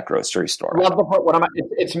of that grocery store? Love the part when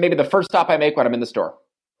it's maybe the first stop I make when I'm in the store.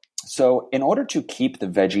 So in order to keep the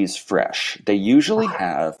veggies fresh, they usually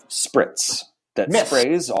have spritz that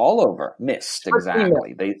sprays all over. Mist,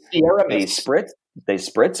 exactly. They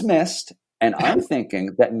spritz mist, and I'm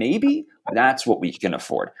thinking that maybe that's what we can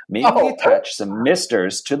afford. Maybe we attach some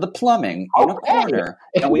misters to the plumbing in a corner,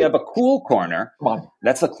 and we have a cool corner. Come on.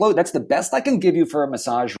 That's the best I can give you for a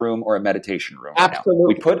massage room or a meditation room.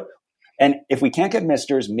 Absolutely. And if we can't get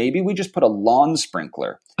misters, maybe we just put a lawn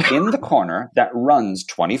sprinkler in the corner that runs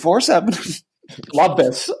 24/7. Love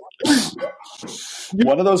this.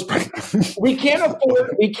 One of those sprinklers. We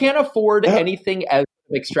can't afford anything as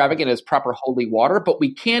extravagant as proper holy water, but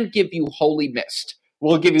we can give you holy mist.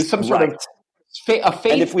 We'll give you some sort of a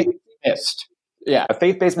faith-based mist. Yeah, a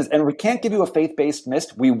faith-based mist. And if we can't give you a faith-based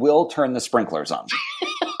mist, we will turn the sprinklers on.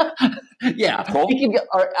 Yeah. Cool.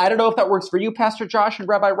 I don't know if that works for you, Pastor Josh and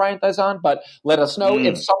Rabbi Ryan Thizon, but let us know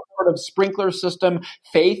if some sort of sprinkler system,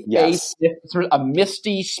 faith-based, a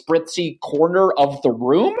misty, spritzy corner of the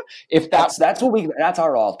room. If that's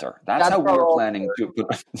our altar. That's how we are planning to.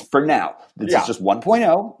 For now, this is just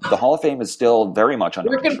 1.0. The Hall of Fame is still very much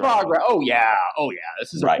under work in progress. Oh yeah.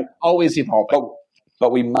 This is always evolving.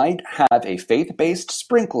 But we might have a faith-based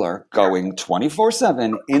sprinkler going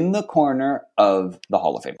 24/7 in the corner of the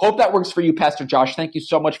Hall of Fame. Hope that works for you, Pastor Josh. Thank you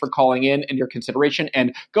so much for calling in and your consideration.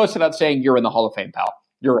 And goes without saying, you're in the Hall ofAme, pal.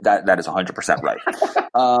 That is 100% right.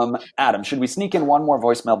 Adam, should we sneak in one more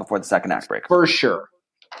voicemail before the second act break? For sure.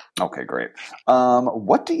 Okay, great.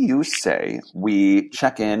 What do you say we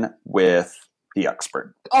check in with the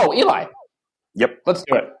expert? Oh, Eli. Yep. Let's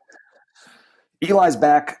do it. Eli's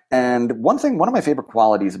back, and one of my favorite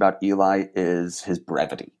qualities about Eli is his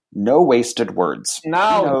brevity. No wasted words. No.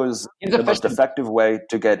 He knows the most effective way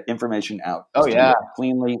to get information out. Oh, yeah.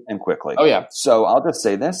 Cleanly and quickly. Oh, yeah. So I'll just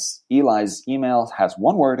say this. Eli's email has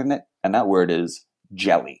one word in it, and that word is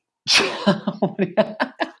jelly.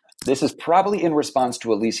 This is probably in response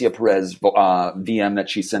to Alicia Perez VM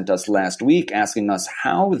that she sent us last week, asking us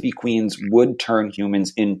how the queens would turn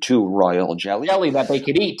humans into royal jelly. Jelly that they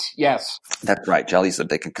could eat, yes. That's right, jellies that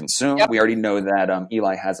they can consume. Yep. We already know that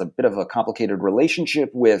Eli has a bit of a complicated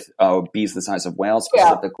relationship with bees the size of whales,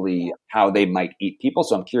 specifically how they might eat people.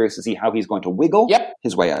 So I'm curious to see how he's going to wiggle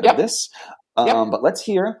his way out of this. But let's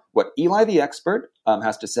hear what Eli the expert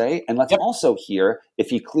has to say, and let's also hear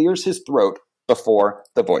if he clears his throat before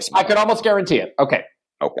the voicemail. I could almost guarantee it. Okay,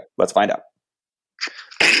 let's find out.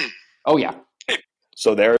 Oh, yeah.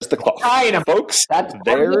 So there's the call. Folks,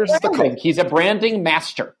 there's the call. He's a branding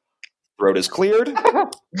master. Throat is cleared.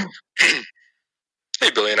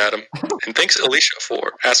 Hey, Billy and Adam. And thanks, Alicia,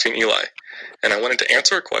 for asking Eli. And I wanted to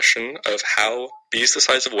answer a question of how bees the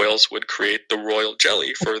size of whales would create the royal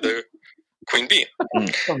jelly for the queen bee. And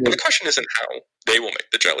the question isn't how they will make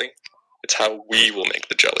the jelly. It's how we will make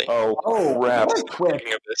the jelly. Oh, crap.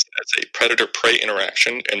 Thinking of this as a predator-prey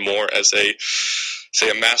interaction and more as a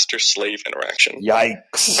master-slave interaction.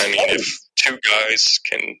 Yikes. I mean, if two guys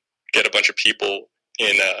can get a bunch of people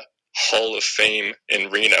in a Hall of Fame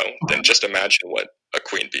in Reno, then just imagine what a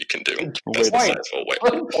queen bee can do. That's the size of a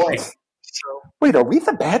whale. Wait, are we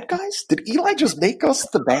the bad guys? Did Eli just make us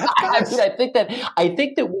the bad guys? I think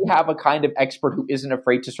that we have a kind of expert who isn't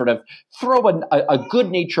afraid to sort of throw a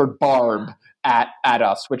good-natured barb at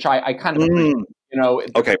us, which I kind of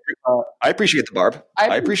okay. I appreciate the barb.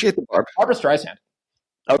 I appreciate the barb. Barbra Streisand.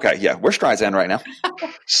 Okay, yeah, we're Streisand right now.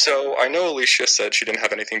 So I know Alicia said she didn't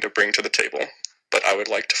have anything to bring to the table, but I would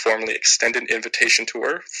like to formally extend an invitation to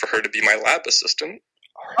her for her to be my lab assistant.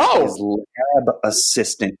 His lab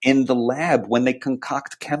assistant in the lab when they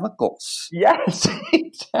concoct chemicals. Yes,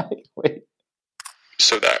 exactly.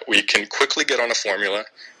 So that we can quickly get on a formula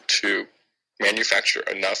to manufacture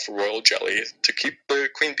enough royal jelly to keep the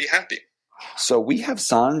queen bee happy. So we have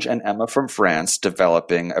Sanj and Emma from France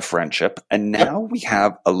developing a friendship, and now we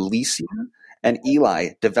have Alicia and Eli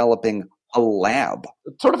developing a lab.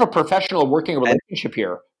 Sort of a professional working relationship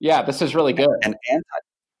here. Yeah, this is really good.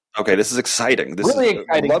 Okay, this is exciting. Exciting.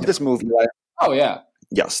 I love this movie. Oh yeah.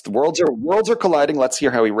 Yes, the worlds are colliding. Let's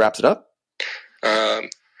hear how he wraps it up. I'm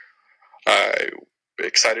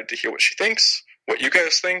excited to hear what she thinks, what you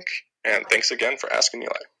guys think, and thanks again for asking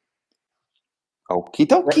Eli. Okie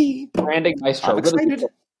dokie. Branding maestro. I'm excited.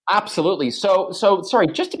 Absolutely. So sorry,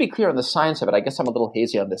 just to be clear on the science of it, I guess I'm a little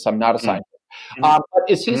hazy on this. I'm not a scientist. But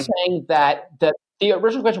is he saying that the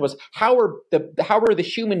original question was how are the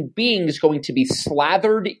human beings going to be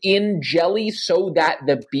slathered in jelly so that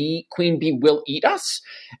the queen bee will eat us?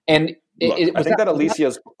 And I think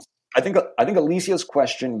Alicia's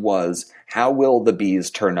question was, how will the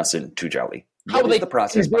bees turn us into jelly? What is the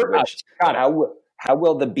process by which how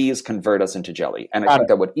will the bees convert us into jelly? And I think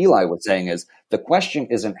that what Eli was saying is the question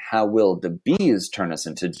isn't how will the bees turn us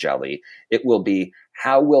into jelly? It will be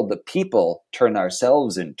how will the people turn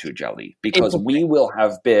ourselves into jelly? Because we will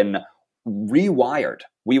have been rewired.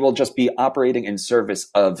 We will just be operating in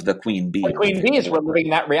service of the queen bee. The queen bees, we're living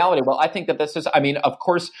in that reality. Well, I think that this is, of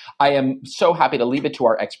course, I am so happy to leave it to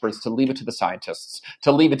our experts, to leave it to the scientists,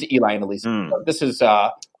 to leave it to Eli and Elise. This is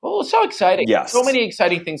so exciting. Yes. So many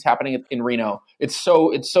exciting things happening in Reno. It's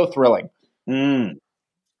so thrilling.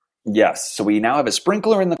 Yes. So we now have a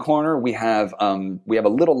sprinkler in the corner. We have a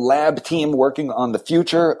little lab team working on the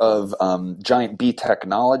future of giant bee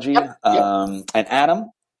technology. Yep. And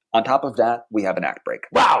Adam, on top of that, we have an act break.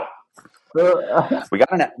 Wow. We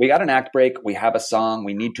got an act break. We have a song.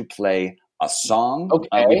 We need to play a song.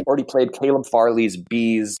 Okay. We've already played Caleb Farley's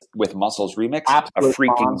Bees with Muscles remix. Absolute a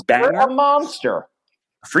freaking monster. banger. A monster.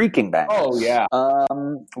 Freaking banger. Oh, yeah.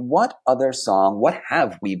 What other song? What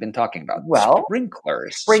have we been talking about? Well,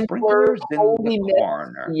 Sprinklers in Holy the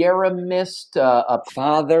corner. Sierra Mist.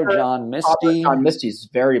 Father John Misty. Father John Misty is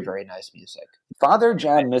very, very nice music. Father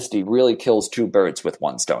John Misty really kills two birds with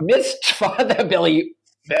one stone. Father Billy.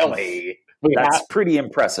 That's pretty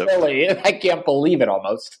impressive. Billy. I can't believe it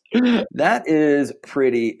almost. That is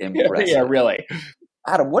pretty impressive. Yeah, really.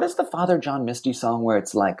 Adam, what is the Father John Misty song where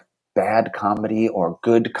it's like bad comedy or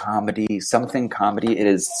good comedy, something comedy? It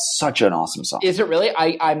is such an awesome song. Is it really?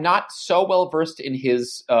 I'm not so well versed in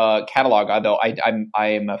his catalog, although I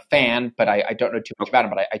am a fan, but I don't know too much about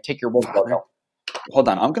him. But I take your word for it. Hold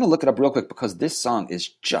on, I'm going to look it up real quick because this song is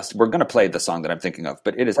we're going to play the song that I'm thinking of,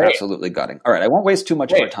 but it is absolutely gutting. All right, I won't waste too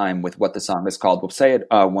much of our time with what the song is called. We'll say it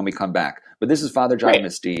when we come back. But this is Father John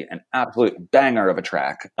Misty, an absolute banger of a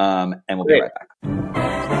track, and we'll be right back.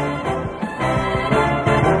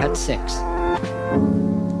 At 6.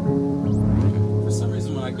 For some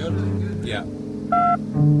reason when I go to yeah.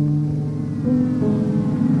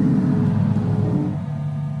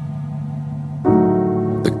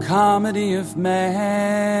 The comedy of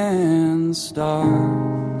man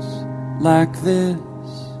starts like this.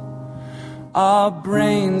 Our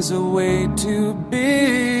brains are way too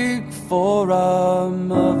big for our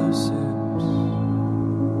mother's hips.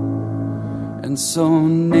 And so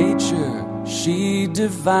nature, she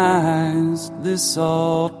devised this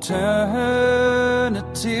alternative.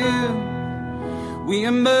 We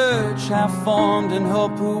emerge half-formed and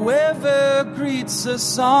hope whoever greets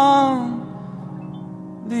us on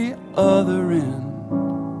the other end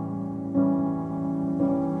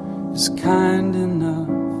is kind enough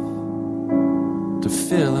to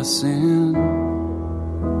fill us in.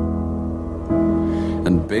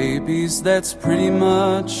 And babies, that's pretty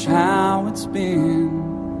much how it's been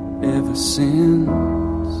ever since.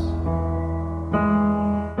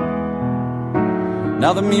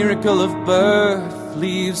 Now the miracle of birth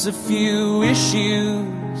leaves a few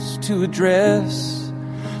issues to address,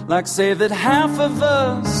 like say that half of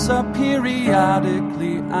us are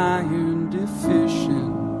periodically iron deficient.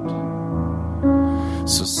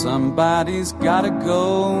 So somebody's gotta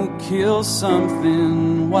go kill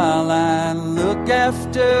something while I look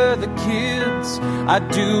after the kids. I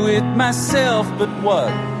do it myself, but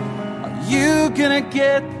what? Are you gonna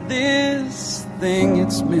get this thing?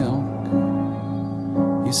 It's milk.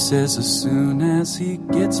 He says as soon as he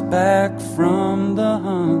gets back from the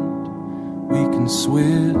hunt, we can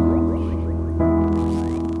switch.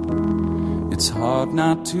 It's hard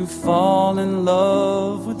not to fall in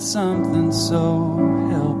love with something so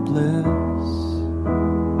helpless.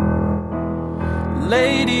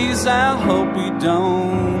 Ladies, I hope we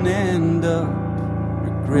don't end up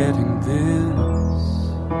regretting this.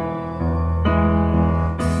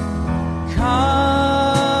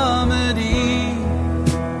 Comedy,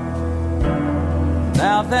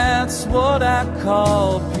 now that's what I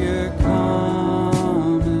call pure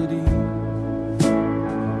comedy.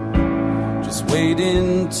 Just wait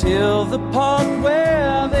until the part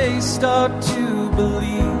where they start to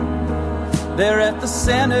believe they're at the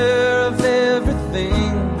center of everything,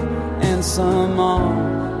 and some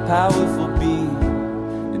all-powerful being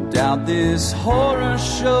endowed this horror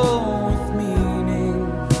show with meaning.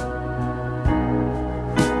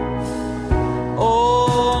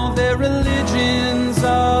 Oh, their religions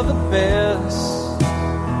are the best.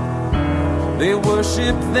 They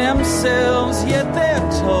worship themselves, yet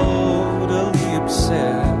they're totally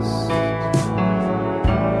obsessed.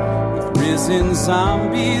 Risen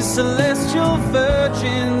zombies, celestial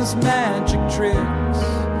virgins, magic tricks,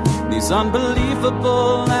 these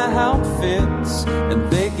unbelievable outfits, and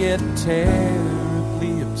they get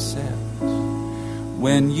terribly upset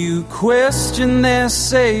when you question their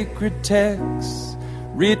sacred texts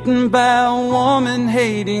written by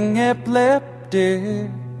woman-hating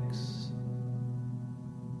epileptics.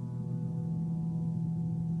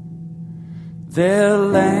 Their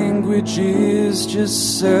languages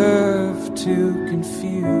just serve to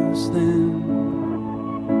confuse them.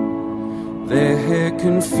 Their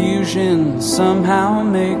confusion somehow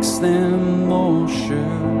makes them more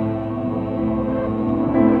sure.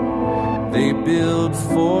 They build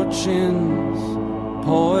fortunes,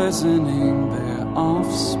 poisoning their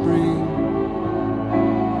offspring,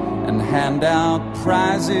 and hand out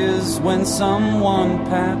prizes when someone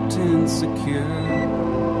patents a cure.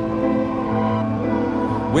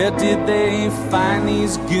 Where did they find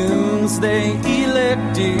these goons they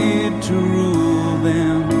elected to rule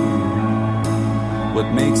them?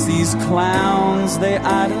 What makes these clowns they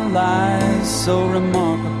idolize so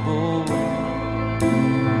remarkable?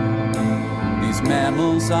 These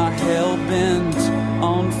mammals are hell-bent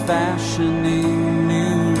on fashioning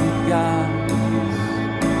new gods,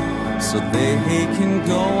 so they can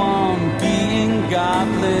go on being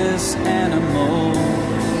godless animals.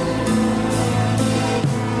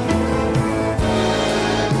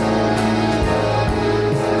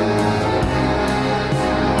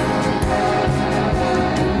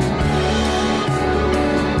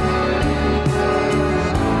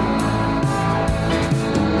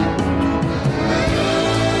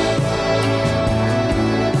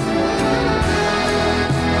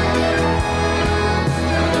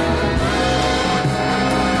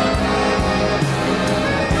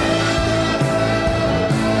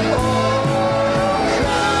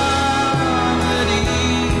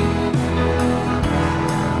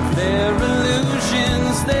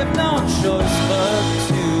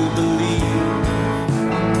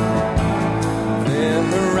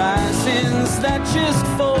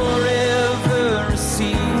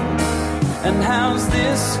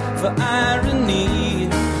 For irony,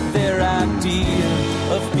 their idea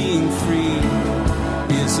of being free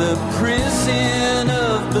is a prison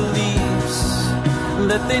of beliefs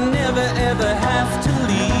that they never ever have to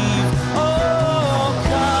leave. Oh,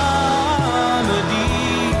 comedy.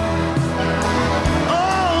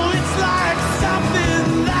 Oh, it's like something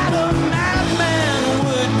that a madman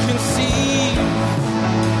would conceive.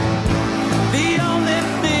 The only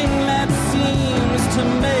thing that seems to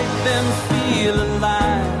make them feel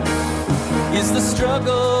alive is the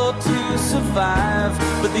struggle to survive,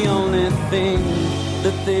 but the only thing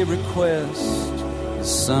that they request is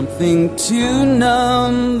something to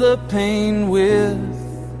numb the pain with,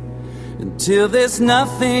 until there's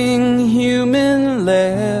nothing human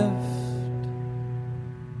left.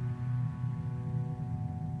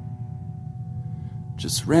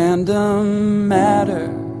 Just random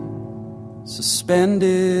matter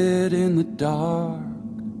suspended in the dark.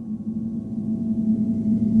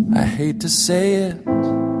 I hate to say it,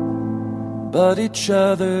 but each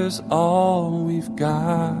other's all we've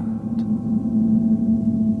got.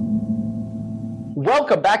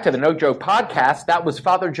 Welcome back to the No Joke Podcast. That was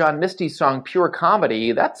Father John Misty's song "Pure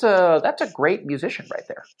Comedy." That's a great musician right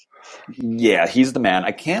there. Yeah, he's the man.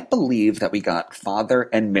 I can't believe that we got Father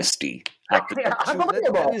and Misty. That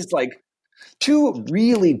is like two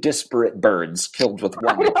really disparate birds killed with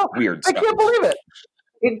one weird stuff. I can't believe it.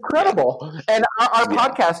 Incredible. And our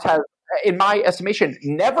podcast has, in my estimation,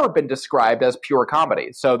 never been described as pure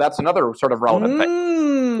comedy. So that's another sort of relevant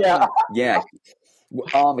thing. Yeah.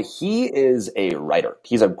 He is a writer.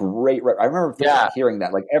 He's a great writer. I remember hearing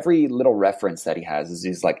that. Like every little reference that he has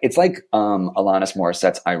is like it's like Alanis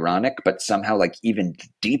Morissette's "Ironic," but somehow like even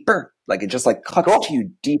deeper. Like it just like cuts to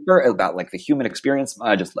you deeper about like the human experience.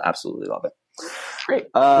 I just absolutely love it. Great.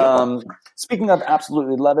 Speaking of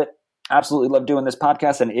absolutely love it. Absolutely love doing this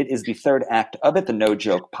podcast, and it is the third act of it, the No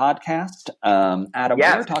Joke podcast. Adam,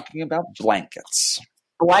 we're talking about blankets.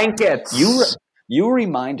 Blankets. You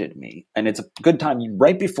reminded me, and it's a good time.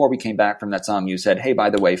 Right before we came back from that song, you said, "Hey, by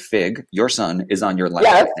the way, Fig, your son is on your lap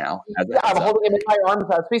right now." I'm holding him in my arms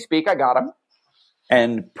as we speak. I got him.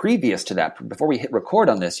 And previous to that, before we hit record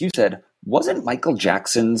on this, you said, "Wasn't Michael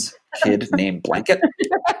Jackson's kid named Blanket?"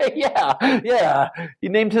 Yeah. He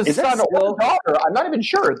named his son or daughter. I'm not even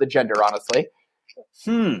sure the gender, honestly.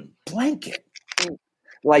 Blanket.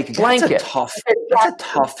 Like Blanket. That's a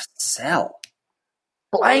tough sell.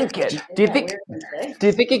 Blanket. Do you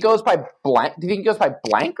think he goes by blank? Do you think he goes by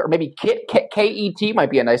blank or maybe Kit? K-E-T might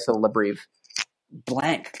be a nice little abbrev.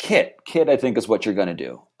 Blank. Kit, I think is what you're going to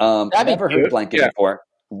do. I've never heard Blanket before.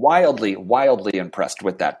 Wildly impressed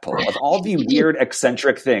with that pull. Of all the weird,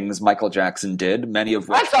 eccentric things Michael Jackson did, many of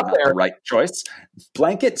which were not the right choice,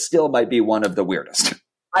 Blanket still might be one of the weirdest.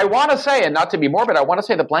 I want to say, and not to be morbid, I want to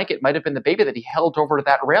say the blanket might have been the baby that he held over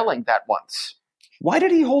that railing that once. Why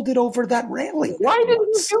did he hold it over that railing? Why did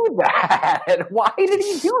he do that? Why did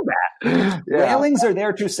he do that? Railings are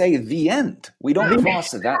there to say the end. We don't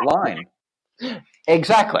cross that line.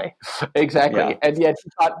 Exactly. Yeah. And yet he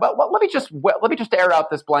thought, well, let me just air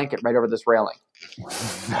out this blanket right over this railing.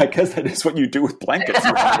 I guess that is what you do with blankets.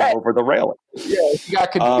 You put them over the railing. Yeah, he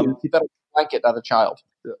got confused. He thought it was a blanket, not a child.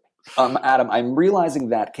 Adam, I'm realizing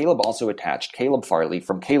that Caleb also attached Caleb Farley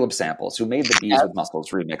from Caleb Samples, who made the Bees with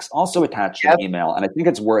Muscles remix, also attached an email, and I think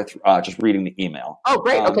it's worth just reading the email. Oh,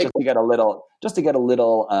 great! Okay, just to get a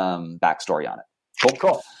little backstory on it.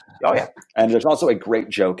 Cool. Oh yeah, and there's also a great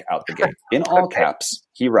joke out the gate in all caps.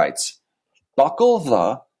 He writes, "Buckle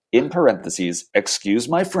the in parentheses, excuse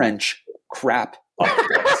my French, crap."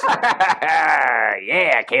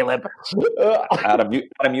 Yeah, Caleb. Adam,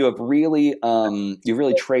 you have really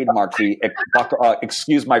trademarked the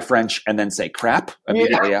excuse my French and then say crap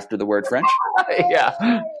immediately after the word French.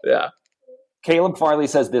 Yeah. Caleb Farley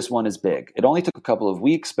says this one is big. It only took a couple of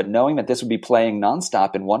weeks, but knowing that this would be playing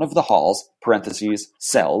nonstop in one of the halls, parentheses,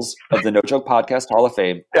 cells, of the No Joke Podcast Hall of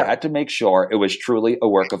Fame, I had to make sure it was truly a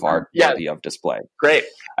work of art worthy of display. Great.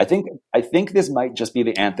 I think this might just be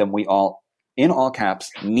the anthem we all, in all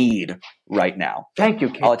caps, need right now. Thank you,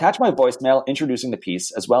 Caleb. I'll attach my voicemail introducing the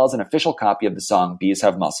piece, as well as an official copy of the song Bees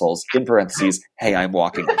Have Muscles, in parentheses, hey, I'm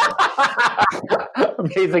walking.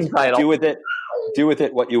 Amazing title. Do with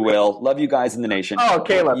it what you will. Love you guys in the nation. Oh,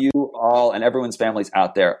 Caleb. You all and everyone's families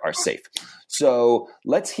out there are safe. So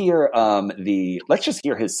let's hear let's just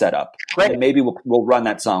hear his setup. Great. And maybe we'll run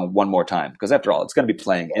that song one more time, because after all, it's going to be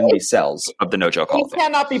playing in the cells of the No Joke Hall of Fame. It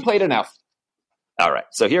cannot be played enough. All right.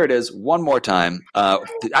 So here it is one more time.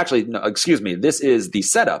 Actually, no, excuse me. This is the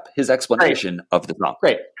setup, his explanation of the song.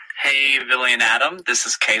 Great. Hey, Billy and Adam, this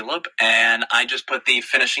is Caleb, and I just put the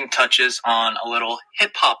finishing touches on a little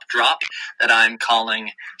hip-hop drop that I'm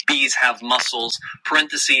calling Bees Have Muscles,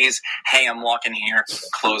 parentheses, hey, I'm walking here,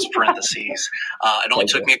 close parentheses. It only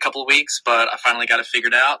took me a couple of weeks, but I finally got it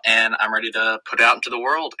figured out, and I'm ready to put it out into the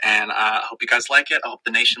world, and I hope you guys like it. I hope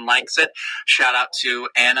the nation likes it. Shout out to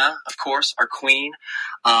Anna, of course, our queen.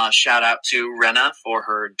 Shout out to Rena for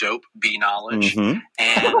her dope bee knowledge. Mm-hmm.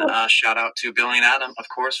 And shout out to Billy and Adam, of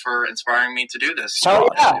course, for inspiring me to do this. Oh,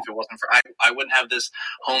 yeah. If it wasn't for I wouldn't have this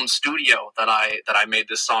home studio that I made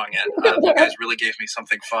this song in. You guys really gave me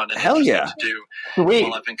something fun and interesting to do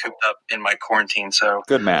while I've been cooped up in my quarantine. So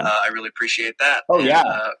good man. I really appreciate that. Oh, yeah.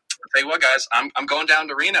 I'll tell you what, guys, I'm going down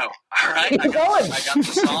to Reno. All right, I got the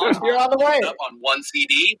song. You're on the way. Up on one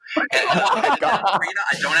CD. And I'm headed down to Reno.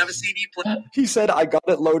 I don't have a CD player. He said, "I got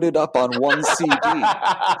it loaded up on one CD."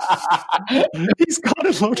 He's got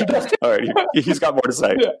it loaded up. All right, he's got more to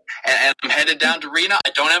say. And I'm headed down to Reno.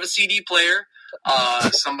 I don't have a CD player.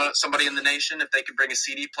 Somebody in the nation, if they could bring a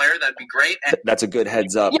CD player, that'd be great. And that's a good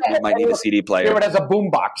heads up. You might need a CD player. It has a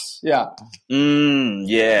boombox. Yeah.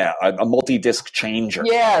 Yeah, a multi-disc changer.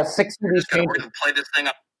 Yeah, 6 CD changer. We're gonna play this thing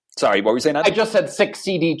up. Sorry, what were you saying? I just said 6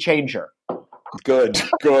 CD changer. Good.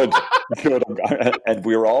 And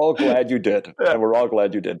we're all glad you did.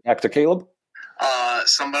 Back to Caleb.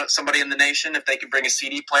 Somebody in the nation, if they could bring a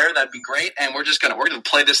CD player, that'd be great. And we're gonna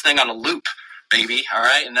play this thing on a loop, baby. All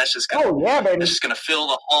right, and that's just gonna fill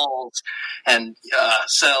the halls and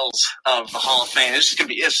cells of the Hall of Fame. It's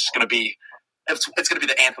gonna be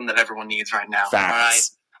the anthem that everyone needs right now.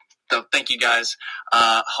 Facts. So thank you guys.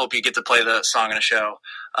 Hope you get to play the song in a show.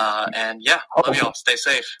 And yeah, love y'all. Stay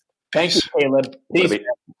safe. Thank you, Caleb. Peace.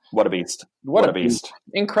 What a beast. What a beast.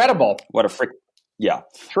 Incredible. What a freak. Yeah.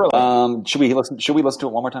 Truly. Should we listen to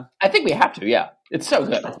it one more time? I think we have to, yeah. It's so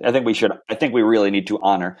good. I think we should. I think we really need to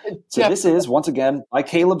honor. So this is, once again, by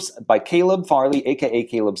Caleb Farley, a.k.a.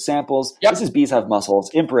 Caleb Samples. Yep. This is Bees Have Muscles,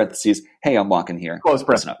 in parentheses, hey, I'm walking here. Close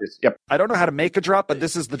parentheses. Yep. I don't know how to make a drop, but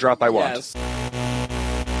this is the drop I want. Yes.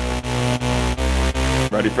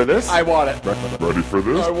 Ready for this? I want it. Ready for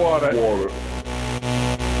this? I want it.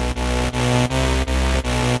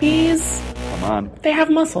 Bees, Come on. they have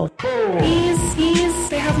muscle. Bees,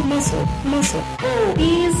 they have muscle.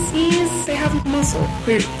 Bees, they have muscle.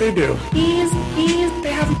 They do. Bees,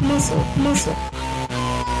 they have muscle.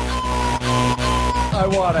 I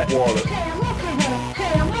want it.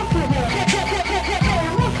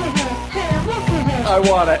 I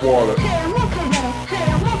want it.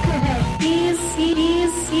 Bees.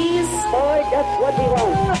 Boy, that's what he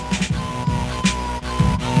wants.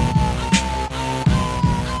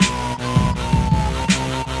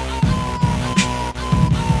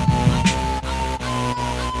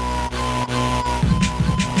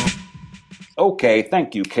 Okay,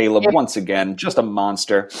 thank you, Caleb. Once again, just a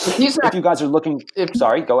monster. If you guys are looking...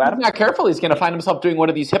 Sorry, go Adam. If he's not careful, he's going to find himself doing one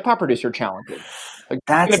of these hip-hop producer challenges.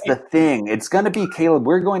 That's the thing. It's going to be Caleb.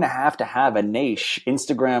 We're going to have a Naish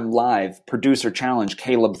Instagram Live producer challenge,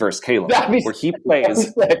 Caleb versus Caleb, where he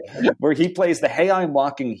plays the Hey I'm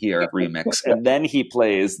Walking Here remix, and then he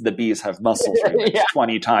plays the Bees Have Muscles remix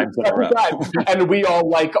 20 times in a row. And we all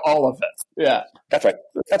like all of it. Yeah. That's right.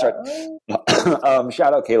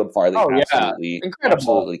 Shout out Caleb Farley. Oh, absolutely, incredible.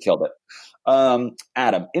 Absolutely killed it.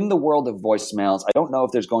 Adam, in the world of voicemails, I don't know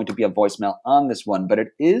if there's going to be a voicemail on this one, but it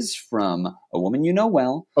is from a woman you know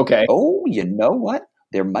well. Okay. Oh, you know what?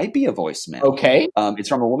 There might be a voicemail. Okay. It's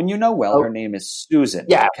from a woman you know well. Her name is Susan.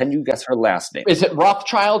 Yeah. Can you guess her last name? Is it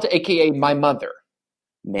Rothschild, a.k.a. my mother?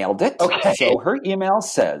 Nailed it. Okay. So her email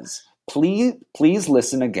says, please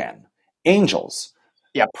listen again. Angels.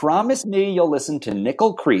 Yeah. Promise me you'll listen to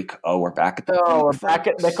Nickel Creek. Oh, we're back at the we're back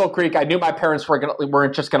at Nickel Creek. I knew my parents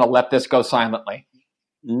weren't just going to let this go silently.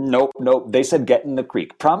 Nope. They said get in the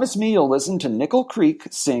creek. Promise me you'll listen to Nickel Creek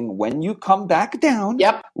sing When You Come Back Down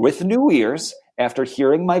with new ears after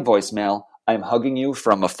hearing my voicemail. I'm hugging you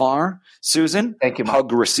from afar. Susan, thank you, Mom.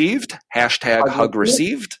 Hug received. Hashtag hug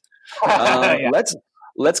received.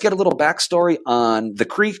 Let's get a little backstory on the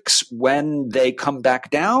Creeks when they come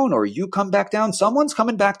back down or you come back down. Someone's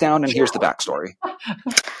coming back down, and here's the backstory.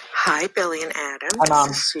 Hi, Billy and Adam. Hi, Mom.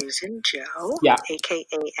 This is Susan Joe, Yeah.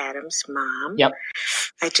 a.k.a. Adam's mom. Yep.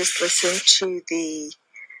 I just listened to the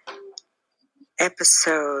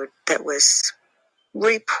episode that was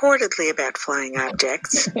reportedly about flying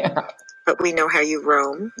objects, but we know how you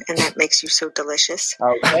roam, and that makes you so delicious.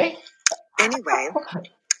 Okay. Anyway,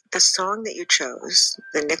 the song that you chose,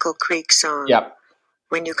 the Nickel Creek song,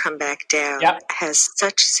 When You Come Back Down, has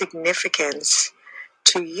such significance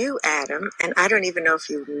to you, Adam, and I don't even know if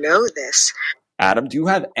you know this. Adam, do you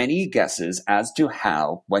have any guesses as to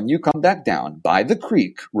how When You Come Back Down by the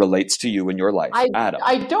Creek relates to you in your life? Adam,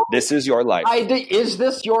 I don't. This is your life. Is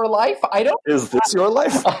this your life? I don't. Is this your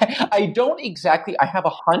life? I don't exactly. I have a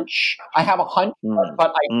hunch. But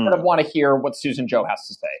I kind of want to hear what Susan Joe has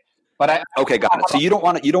to say. But okay, got it. So you don't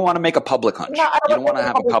want to make a public hunch. No, you don't want to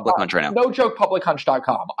have a public hunch right now. No joke.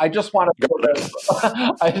 Publichunch.com. I just want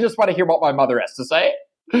to. I just want to hear what my mother has to say.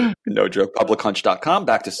 No joke. Publichunch.com.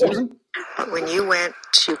 Back to Susan. When you went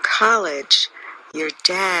to college, your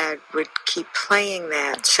dad would keep playing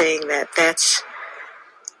that, saying that that's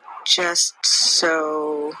just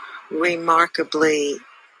so remarkably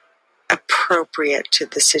appropriate to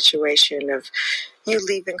the situation of you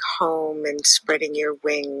leaving home and spreading your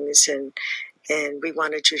wings, and we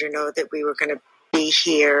wanted you to know that we were going to be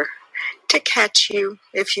here to catch you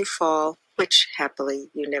if you fall, which happily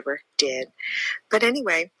you never did. But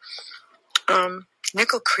anyway,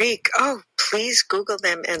 Nickel Creek, please Google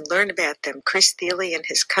them and learn about them. Chris Thiele and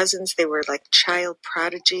his cousins, they were like child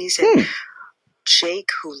prodigies, and Jake,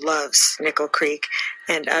 who loves Nickel Creek,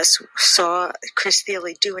 and us saw Chris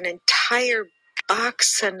Thiele do an entire Bach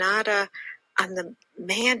sonata on the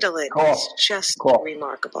mandolin. Cool. It's just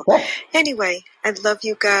remarkable. Cool. Anyway, I love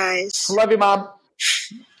you guys. Love you, Mom.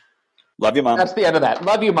 Love you, Mom. That's the end of that.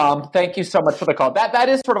 Love you, Mom. Thank you so much for the call. That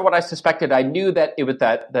is sort of what I suspected. I knew that it was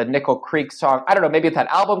the Nickel Creek song. I don't know, maybe that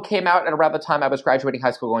album came out at around the time I was graduating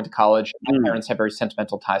high school, going to college. My parents have very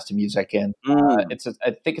sentimental ties to music, and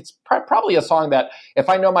I think it's probably a song that, if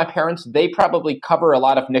I know my parents, they probably cover a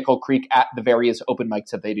lot of Nickel Creek at the various open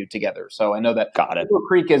mics that they do together. So I know that Nickel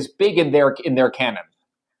Creek is big in their canon.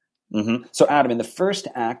 Mm-hmm. So, Adam, in the first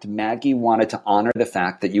act, Maggie wanted to honor the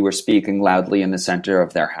fact that you were speaking loudly in the center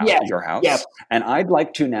of their house, your house. Yes. And I'd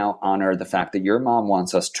like to now honor the fact that your mom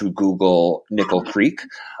wants us to Google Nickel Creek.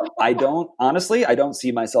 I don't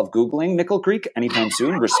see myself Googling Nickel Creek anytime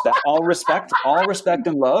soon. All respect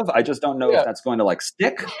and love. I just don't know if that's going to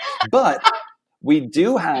stick. But we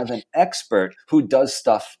do have an expert who does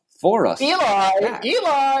stuff for us.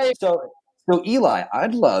 Eli. So Eli,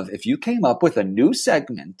 I'd love if you came up with a new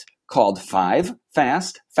segment called 5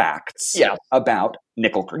 Fast Facts about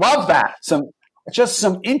Nickel Creek. Love that. Just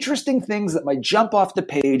some interesting things that might jump off the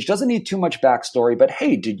page. Doesn't need too much backstory, but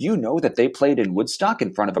hey, did you know that they played in Woodstock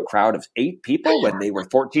in front of a crowd of 8 people when they were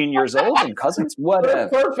 14 years old and cousins? Whatever.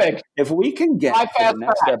 Perfect. If we can get to the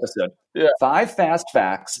next episode, 5 Fast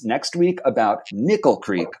Facts next week about Nickel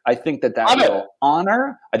Creek, I think that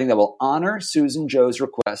will honor Susan Joe's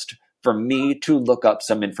request for me to look up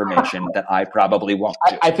some information that I probably won't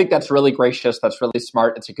do. I think that's really gracious. That's really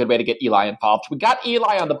smart. It's a good way to get Eli involved. We got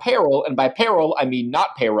Eli on the payroll, and by payroll, I mean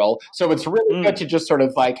not payroll. So it's really good to just sort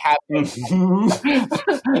of have the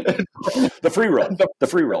free roll. The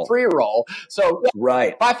free roll. Free roll. So,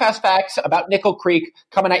 right. 5 Fast Facts about Nickel Creek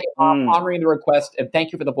coming at you, honoring the request. And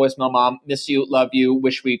thank you for the voicemail, Mom. Miss you, love you,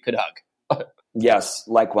 wish we could hug. Yes,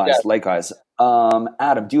 likewise.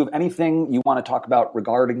 Adam, do you have anything you want to talk about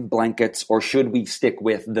regarding blankets, or should we stick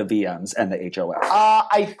with the VMs and the HOF?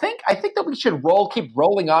 I think that we should keep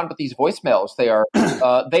rolling on with these voicemails. They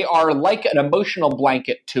are like an emotional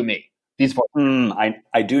blanket to me. These voicemails.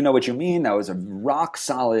 I do know what you mean. That was a rock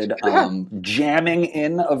solid jamming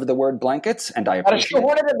in of the word blankets, and I appreciate it.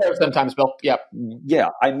 Shoehorn it in there sometimes, Bill. Yep. Yeah,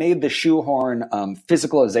 I made the shoehorn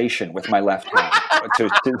physicalization with my left hand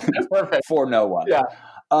for no one. Yeah.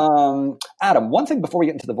 Adam, one thing before we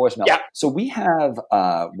get into the voicemail. Yeah. So we have,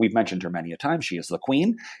 we've mentioned her many a time. She is the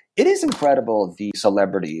queen. It is incredible the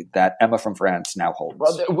celebrity that Emma from France now holds.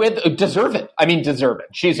 Well, deserve it.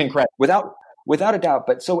 She's incredible. Without a doubt.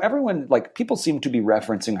 But so everyone, people seem to be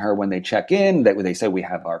referencing her when they check in. They say we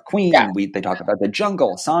have our queen. Yeah. They talk about the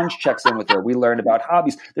jungle. Sanj checks in with her. We learn about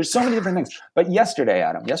hobbies. There's so many different things. But yesterday,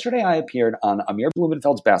 Adam, I appeared on Amir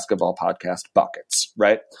Blumenfeld's basketball podcast, Buckets,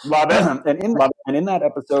 right? Love it. And in that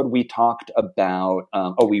episode, we talked about,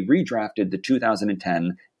 we redrafted the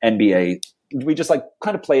 2010 NBA. We just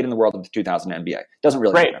kind of played in the world of the 2000 NBA. Doesn't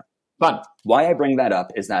really matter. Fun. Why I bring that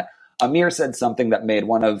up is that Amir said something that made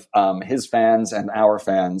one of his fans and our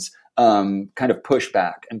fans kind of push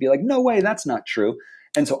back and be like, no way, that's not true.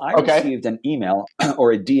 And so I received an email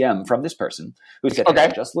or a DM from this person who said,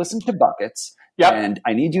 hey, just listen to Buckets. Yep. And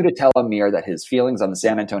I need you to tell Amir that his feelings on the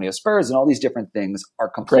San Antonio Spurs and all these different things are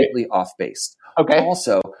completely off base. Okay.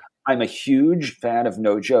 Also, I'm a huge fan of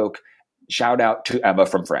No Joke. Shout out to Emma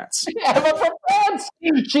from France. Emma from France.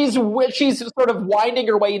 She's sort of winding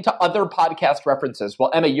her way into other podcast references.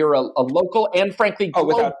 Well, Emma, you're a local and frankly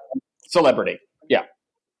global celebrity. Yeah.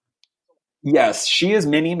 Yes, she is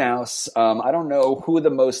Minnie Mouse. I don't know who the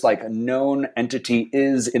most known entity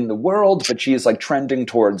is in the world, but she is trending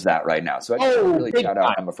towards that right now. So I just really shout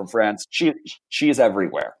out Emma from France. She is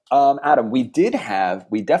everywhere. Adam, we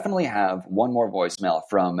definitely have one more voicemail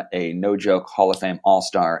from a No Joke Hall of Fame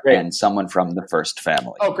All-Star and someone from the First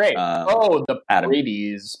Family. Oh, great. The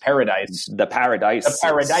Paradise. The Paradises.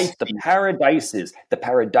 The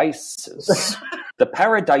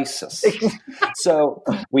Paradises. So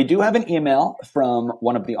we do have an email from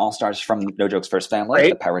one of the All-Stars from No Joke's First Family,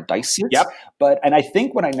 the Paradises. Yep. And I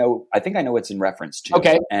think I know it's in reference to.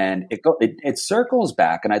 Okay. And it circles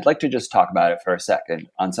back, and I'd like to just talk about it for a second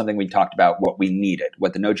on something we talked about, what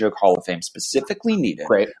the No Joke Hall of Fame specifically needed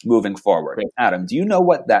moving forward. Great. Adam, do you know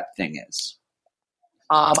what that thing is?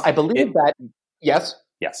 I believe that, yes.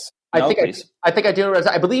 Yes. I think I do.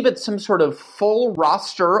 I believe it's some sort of full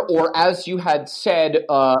roster, or as you had said,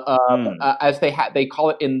 as they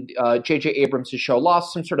call it in J.J. Abrams' show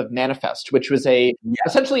Lost, some sort of manifest, which was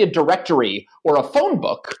essentially a directory or a phone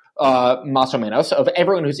book, más o menos, of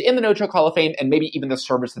everyone who's in the No Joke Hall of Fame and maybe even the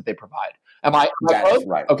service that they provide. Am I close?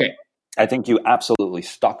 Right. Okay. I think you absolutely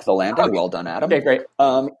stuck the landing. Okay. Well done, Adam. Okay, great.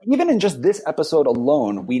 Even in just this episode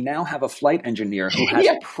alone, we now have a flight engineer who has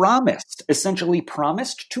essentially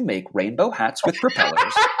promised to make rainbow hats with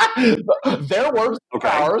propellers. Their words,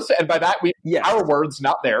 ours, and by that we our words,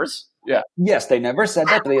 not theirs. Yeah. Yes, they never said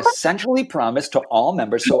that. They essentially promised to all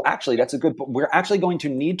members. So actually, that's a good. We're actually going to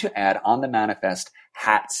need to add on the manifest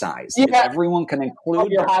hat size. Yeah. If everyone can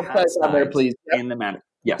include your hat size on there, please. In the manifest.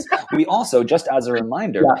 Yes. We also, just as a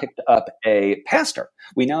reminder, picked up a pastor.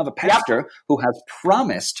 We now have a pastor who has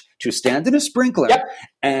promised to stand in a sprinkler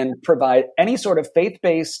and provide any sort of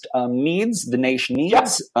faith-based needs the nation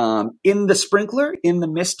needs in the sprinkler, in the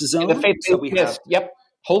mist zone. In the faith-based mist.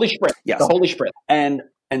 Holy Sprit. Yes. The Holy Sprit.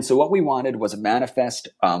 And so what we wanted was a manifest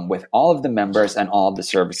with all of the members and all of the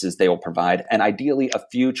services they will provide, and ideally a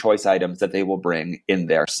few choice items that they will bring in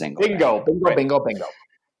their single. Bingo.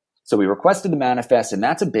 So we requested the manifest, and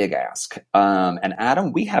that's a big ask. And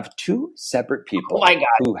Adam, we have two separate people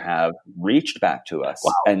who have reached back to us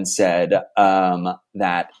and said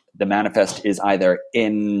that the manifest is either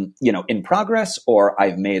in progress or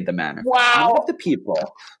I've made the manifest. Wow. One of the people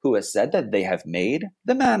who has said that they have made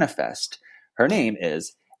the manifest, her name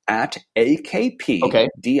is at AKP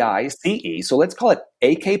DICE. So let's call it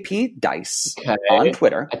AKP Dice on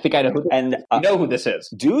Twitter. I think I know who this is. You know who this is.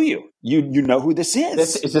 Do you? You know who this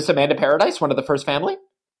is? Is this Amanda Paradise, one of the first family?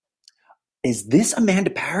 Is this Amanda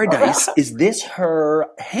Paradise? Is this her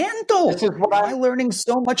handle? This is what I'm learning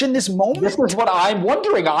so much in this moment. This is what I'm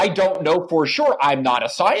wondering. I don't know for sure. I'm not a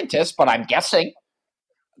scientist, but I'm guessing.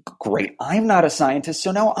 Great. I'm not a scientist,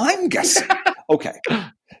 so now I'm guessing. Okay.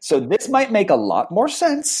 So this might make a lot more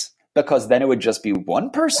sense because then it would just be one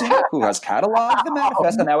person who has cataloged the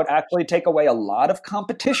manifest, and that would actually take away a lot of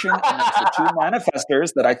competition amongst the two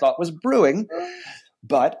manifestors that I thought was brewing.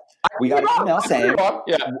 But we got an email saying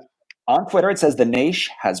on Twitter, it says the Naish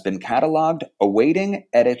has been cataloged, awaiting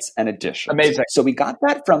edits and additions. Amazing. So we got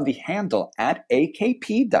that from the handle at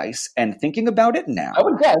AKP Dice, and thinking about it now, I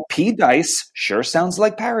would guess P Dice sure sounds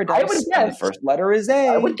like paradise. I would guess. The first letter is A.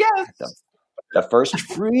 I would guess. The first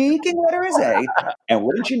freaking letter is A. And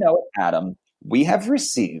wouldn't you know it, Adam, we have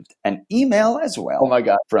received an email as well. Oh my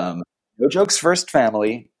God. From No Joke's first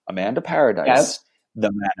family, Amanda Paradise, the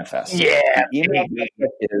manifest. Yeah. The email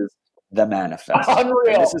is the manifest.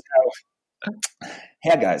 Unreal. And this is how.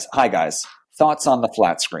 Hi guys. Thoughts on the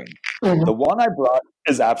flat screen. Mm-hmm. The one I brought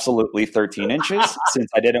is absolutely 13 inches since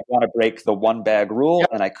I didn't want to break the one bag rule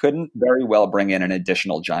and I couldn't very well bring in an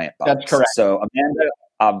additional giant box. That's correct. So Amanda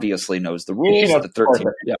obviously knows the rules. The 13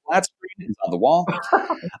 flat screen is on the wall.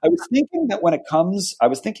 I was thinking that when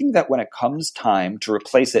it comes time to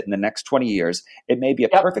replace it in the next 20 years, it may be a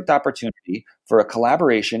perfect opportunity for a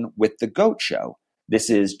collaboration with The Goat Show.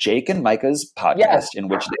 This is Jake and Micah's podcast in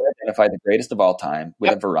which they identify the greatest of all time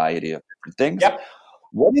with a variety of different things.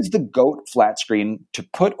 What is the GOAT flat screen to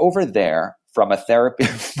put over there from a therapy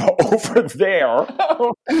over there,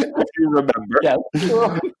 if you remember?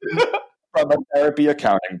 From a therapy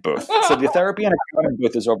accounting booth. So the therapy and accounting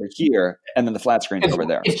booth is over here, and then the flat screen is over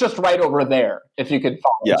there. It's just right over there, if you could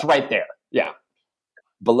follow. Yeah. It's right there. Yeah.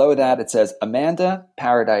 Below that, it says Amanda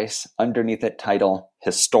Paradise. Underneath it, title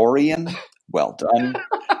Historian. Well done.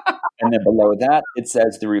 And then below that, it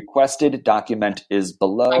says the requested document is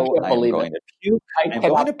below. I'm going to puke. I'm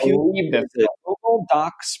going to puke. It's a Google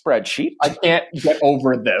Doc spreadsheet. I can't get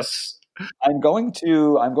over this. I'm going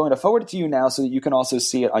to forward it to you now so that you can also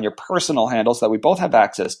see it on your personal handle so that we both have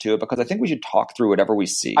access to it, because I think we should talk through whatever we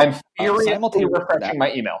see. I'm furiously refreshing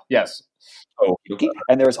my email. Yes. Okay.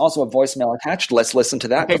 And there's also a voicemail attached. Let's listen to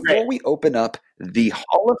that before we open up the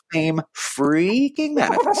Hall of Fame freaking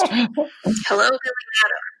manifest. Hello, Billy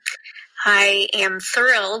Adam. I am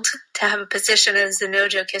thrilled to have a position as the No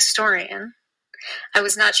Joke historian. I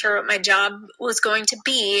was not sure what my job was going to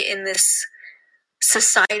be in this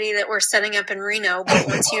society that we're setting up in Reno, but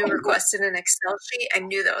once you requested an Excel sheet, I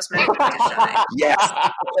knew that was my time to shine.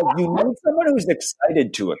 Yes. You need someone who's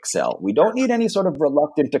excited to excel. We don't need any sort of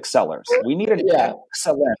reluctant excellers. We need an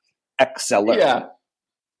excellent exceller. Yeah.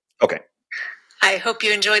 Okay. I hope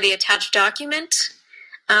you enjoy the attached document.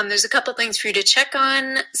 There's a couple things for you to check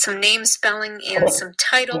on, some name spelling and some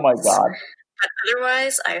titles. Oh my God. But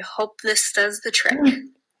otherwise, I hope this does the trick.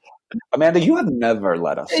 Amanda, you have never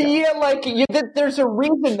let us down. Yeah, there's a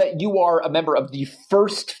reason that you are a member of the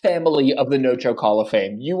first family of the No Joke Hall of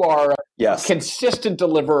Fame. You are a consistent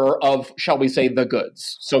deliverer of, shall we say, the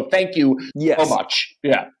goods. So thank you so much.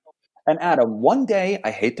 Yeah. And Adam, one day, I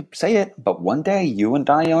hate to say it, but one day you and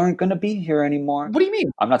I aren't going to be here anymore. What do you mean?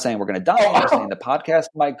 I'm not saying we're going to die. I'm saying the podcast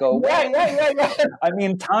might go away. Yeah. I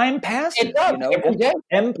mean, time passes. It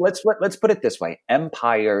does. Let's put it this way.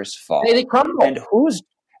 Empires fall. They crumble.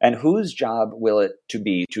 And whose job will it to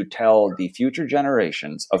be to tell the future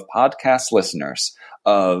generations of podcast listeners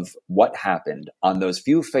of what happened on those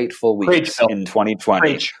few fateful weeks in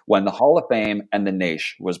 2020 when the Hall of Fame and the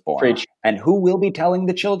Naish was born? And who will be telling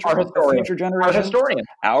the children of future generations?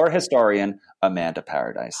 Our historian, Amanda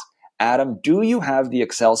Paradise. Adam, do you have the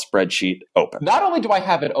Excel spreadsheet open? Not only do I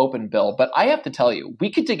have it open, Bill, but I have to tell you,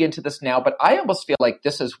 we could dig into this now, but I almost feel like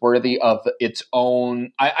this is worthy of its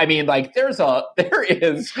own. I mean, like this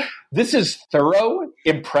is thorough,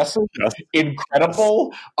 impressive,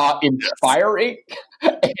 incredible, inspiring.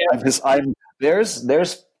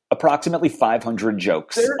 There's approximately 500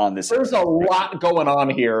 jokes on this. There's a lot going on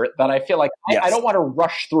here that I feel like I don't want to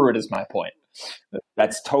rush through it, is my point.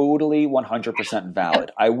 That's totally 100%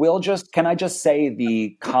 valid. Can I just say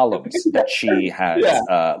the columns that she has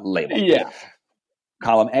labeled? Yeah.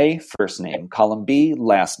 Column A, first name. Column B,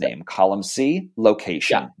 last name. Column C,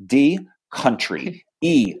 location. D, country.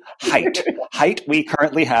 E, height. Height, we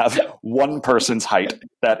currently have one person's height.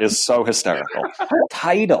 That is so hysterical.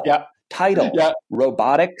 Title. Title.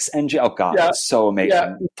 Robotics and oh god, it's so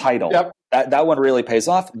amazing. Title. That one really pays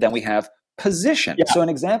off. Then we have position. So an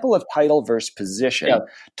example of title versus position.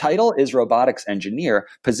 Title is robotics engineer.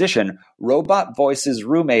 Position, robot voices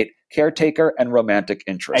roommate, caretaker, and romantic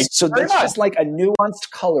interest. So that's just like a nuanced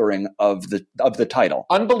coloring of the title.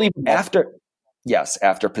 Unbelievable.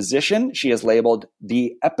 After position, she has labeled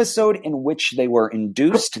the episode in which they were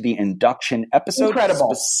induced, the induction episode.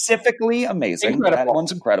 Incredible. Specifically amazing. That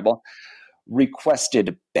one's incredible.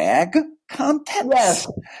 Requested bag contents. Yes.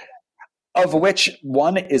 Of which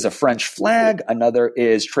one is a French flag, another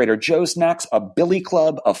is Trader Joe's snacks, a billy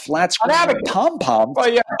club, a flat screen, pom-pom. Oh,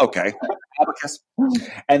 yeah. Okay. Abacus.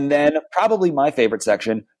 And then probably my favorite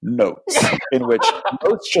section, notes, in which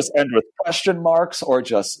notes just end with question marks or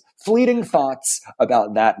just fleeting thoughts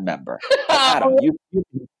about that member. Adam, you've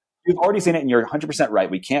already seen it and you're 100% right.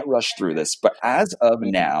 We can't rush through this. But as of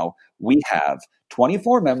now, we have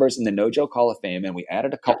 24 members in the No Joke Hall of Fame, and we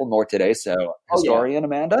added a couple more today. So, historian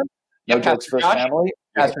Amanda, No Jokes for Family.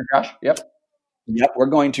 Pastor Josh, yep. We're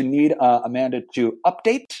going to need Amanda to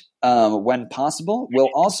update when possible. We'll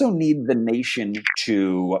also need the nation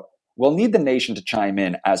to chime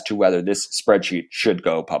in as to whether this spreadsheet should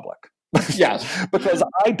go public. Yes. Because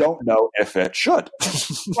I don't know if it should.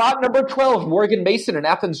 Spot number 12, Morgan Mason in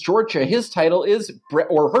Athens, Georgia. Her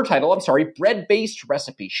title, Bread-Based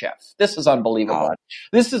Recipe Chef. This is unbelievable.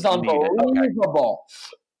 This is unbelievable.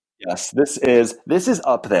 Yes, this is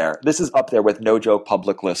up there. This is up there with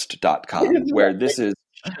nojokepubliclist.com, where this is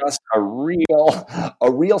just a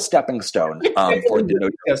real stepping stone for the No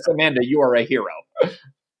Joke. Yes, Amanda, you are a hero.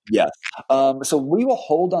 Yes. So we will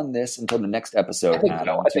hold on this until the next episode,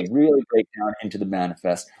 Adam, to really break down into the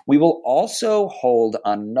manifest. We will also hold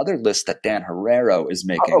on another list that Dan Herrero is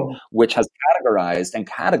making, which has categorized and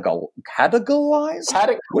categorized?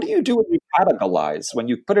 What do you do when you categorize? When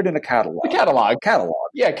you put it in a catalog? Catalog.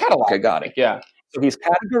 Yeah, catalog. Okay, got it. Yeah. So he's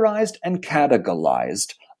categorized and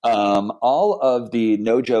categorized all of the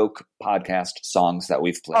No Joke podcast songs that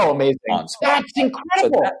we've played. Oh, amazing. That's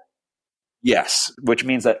incredible. Yes, which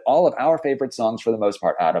means that all of our favorite songs, for the most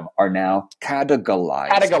part, Adam, are now categorized.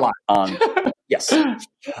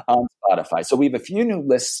 On Spotify. So we have a few new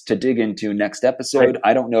lists to dig into next episode. Right.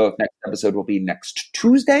 I don't know if next episode will be next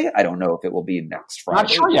Tuesday. I don't know if it will be next Friday. Not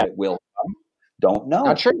sure yet. It will come. Don't know.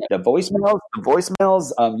 Not sure yet. The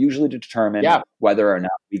voicemails usually determine whether or not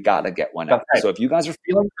we got to get one out. Right. So if you guys are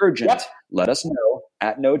feeling urgent, let us know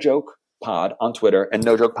at No Joke Pod on Twitter and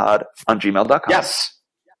NoJokePod on gmail.com. Yes.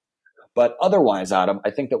 But otherwise, Adam, I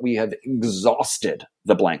think that we have exhausted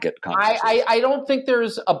the blanket conversation. I don't think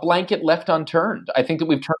there's a blanket left unturned. I think that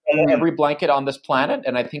we've turned every blanket on this planet,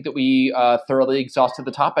 and I think that we thoroughly exhausted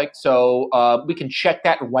the topic. So we can check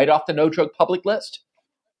that right off the No Joke public list.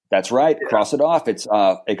 That's right. Cross it off. It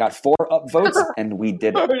got 4 upvotes, and we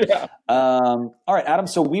did it. All right, Adam.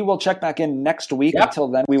 So we will check back in next week. Yep. Until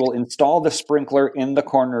then, we will install the sprinkler in the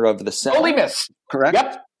corner of the cell. Holy miss. Correct?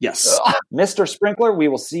 Yep. Yes. Mr. Sprinkler, we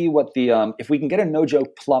will see what the if we can get a No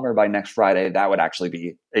Joke plumber by next Friday, that would actually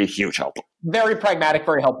be a huge help. Very pragmatic,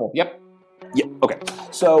 very helpful. Yep. Yeah, okay.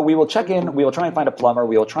 So we will check in. We will try and find a plumber.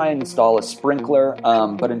 We will try and install a sprinkler.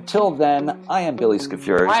 But until then, I am Billy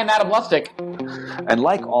Scafuri. I am Adam Lustig. And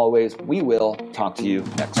like always, we will talk to you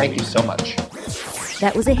next week. Thank you so much.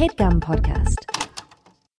 That was a HeadGum podcast.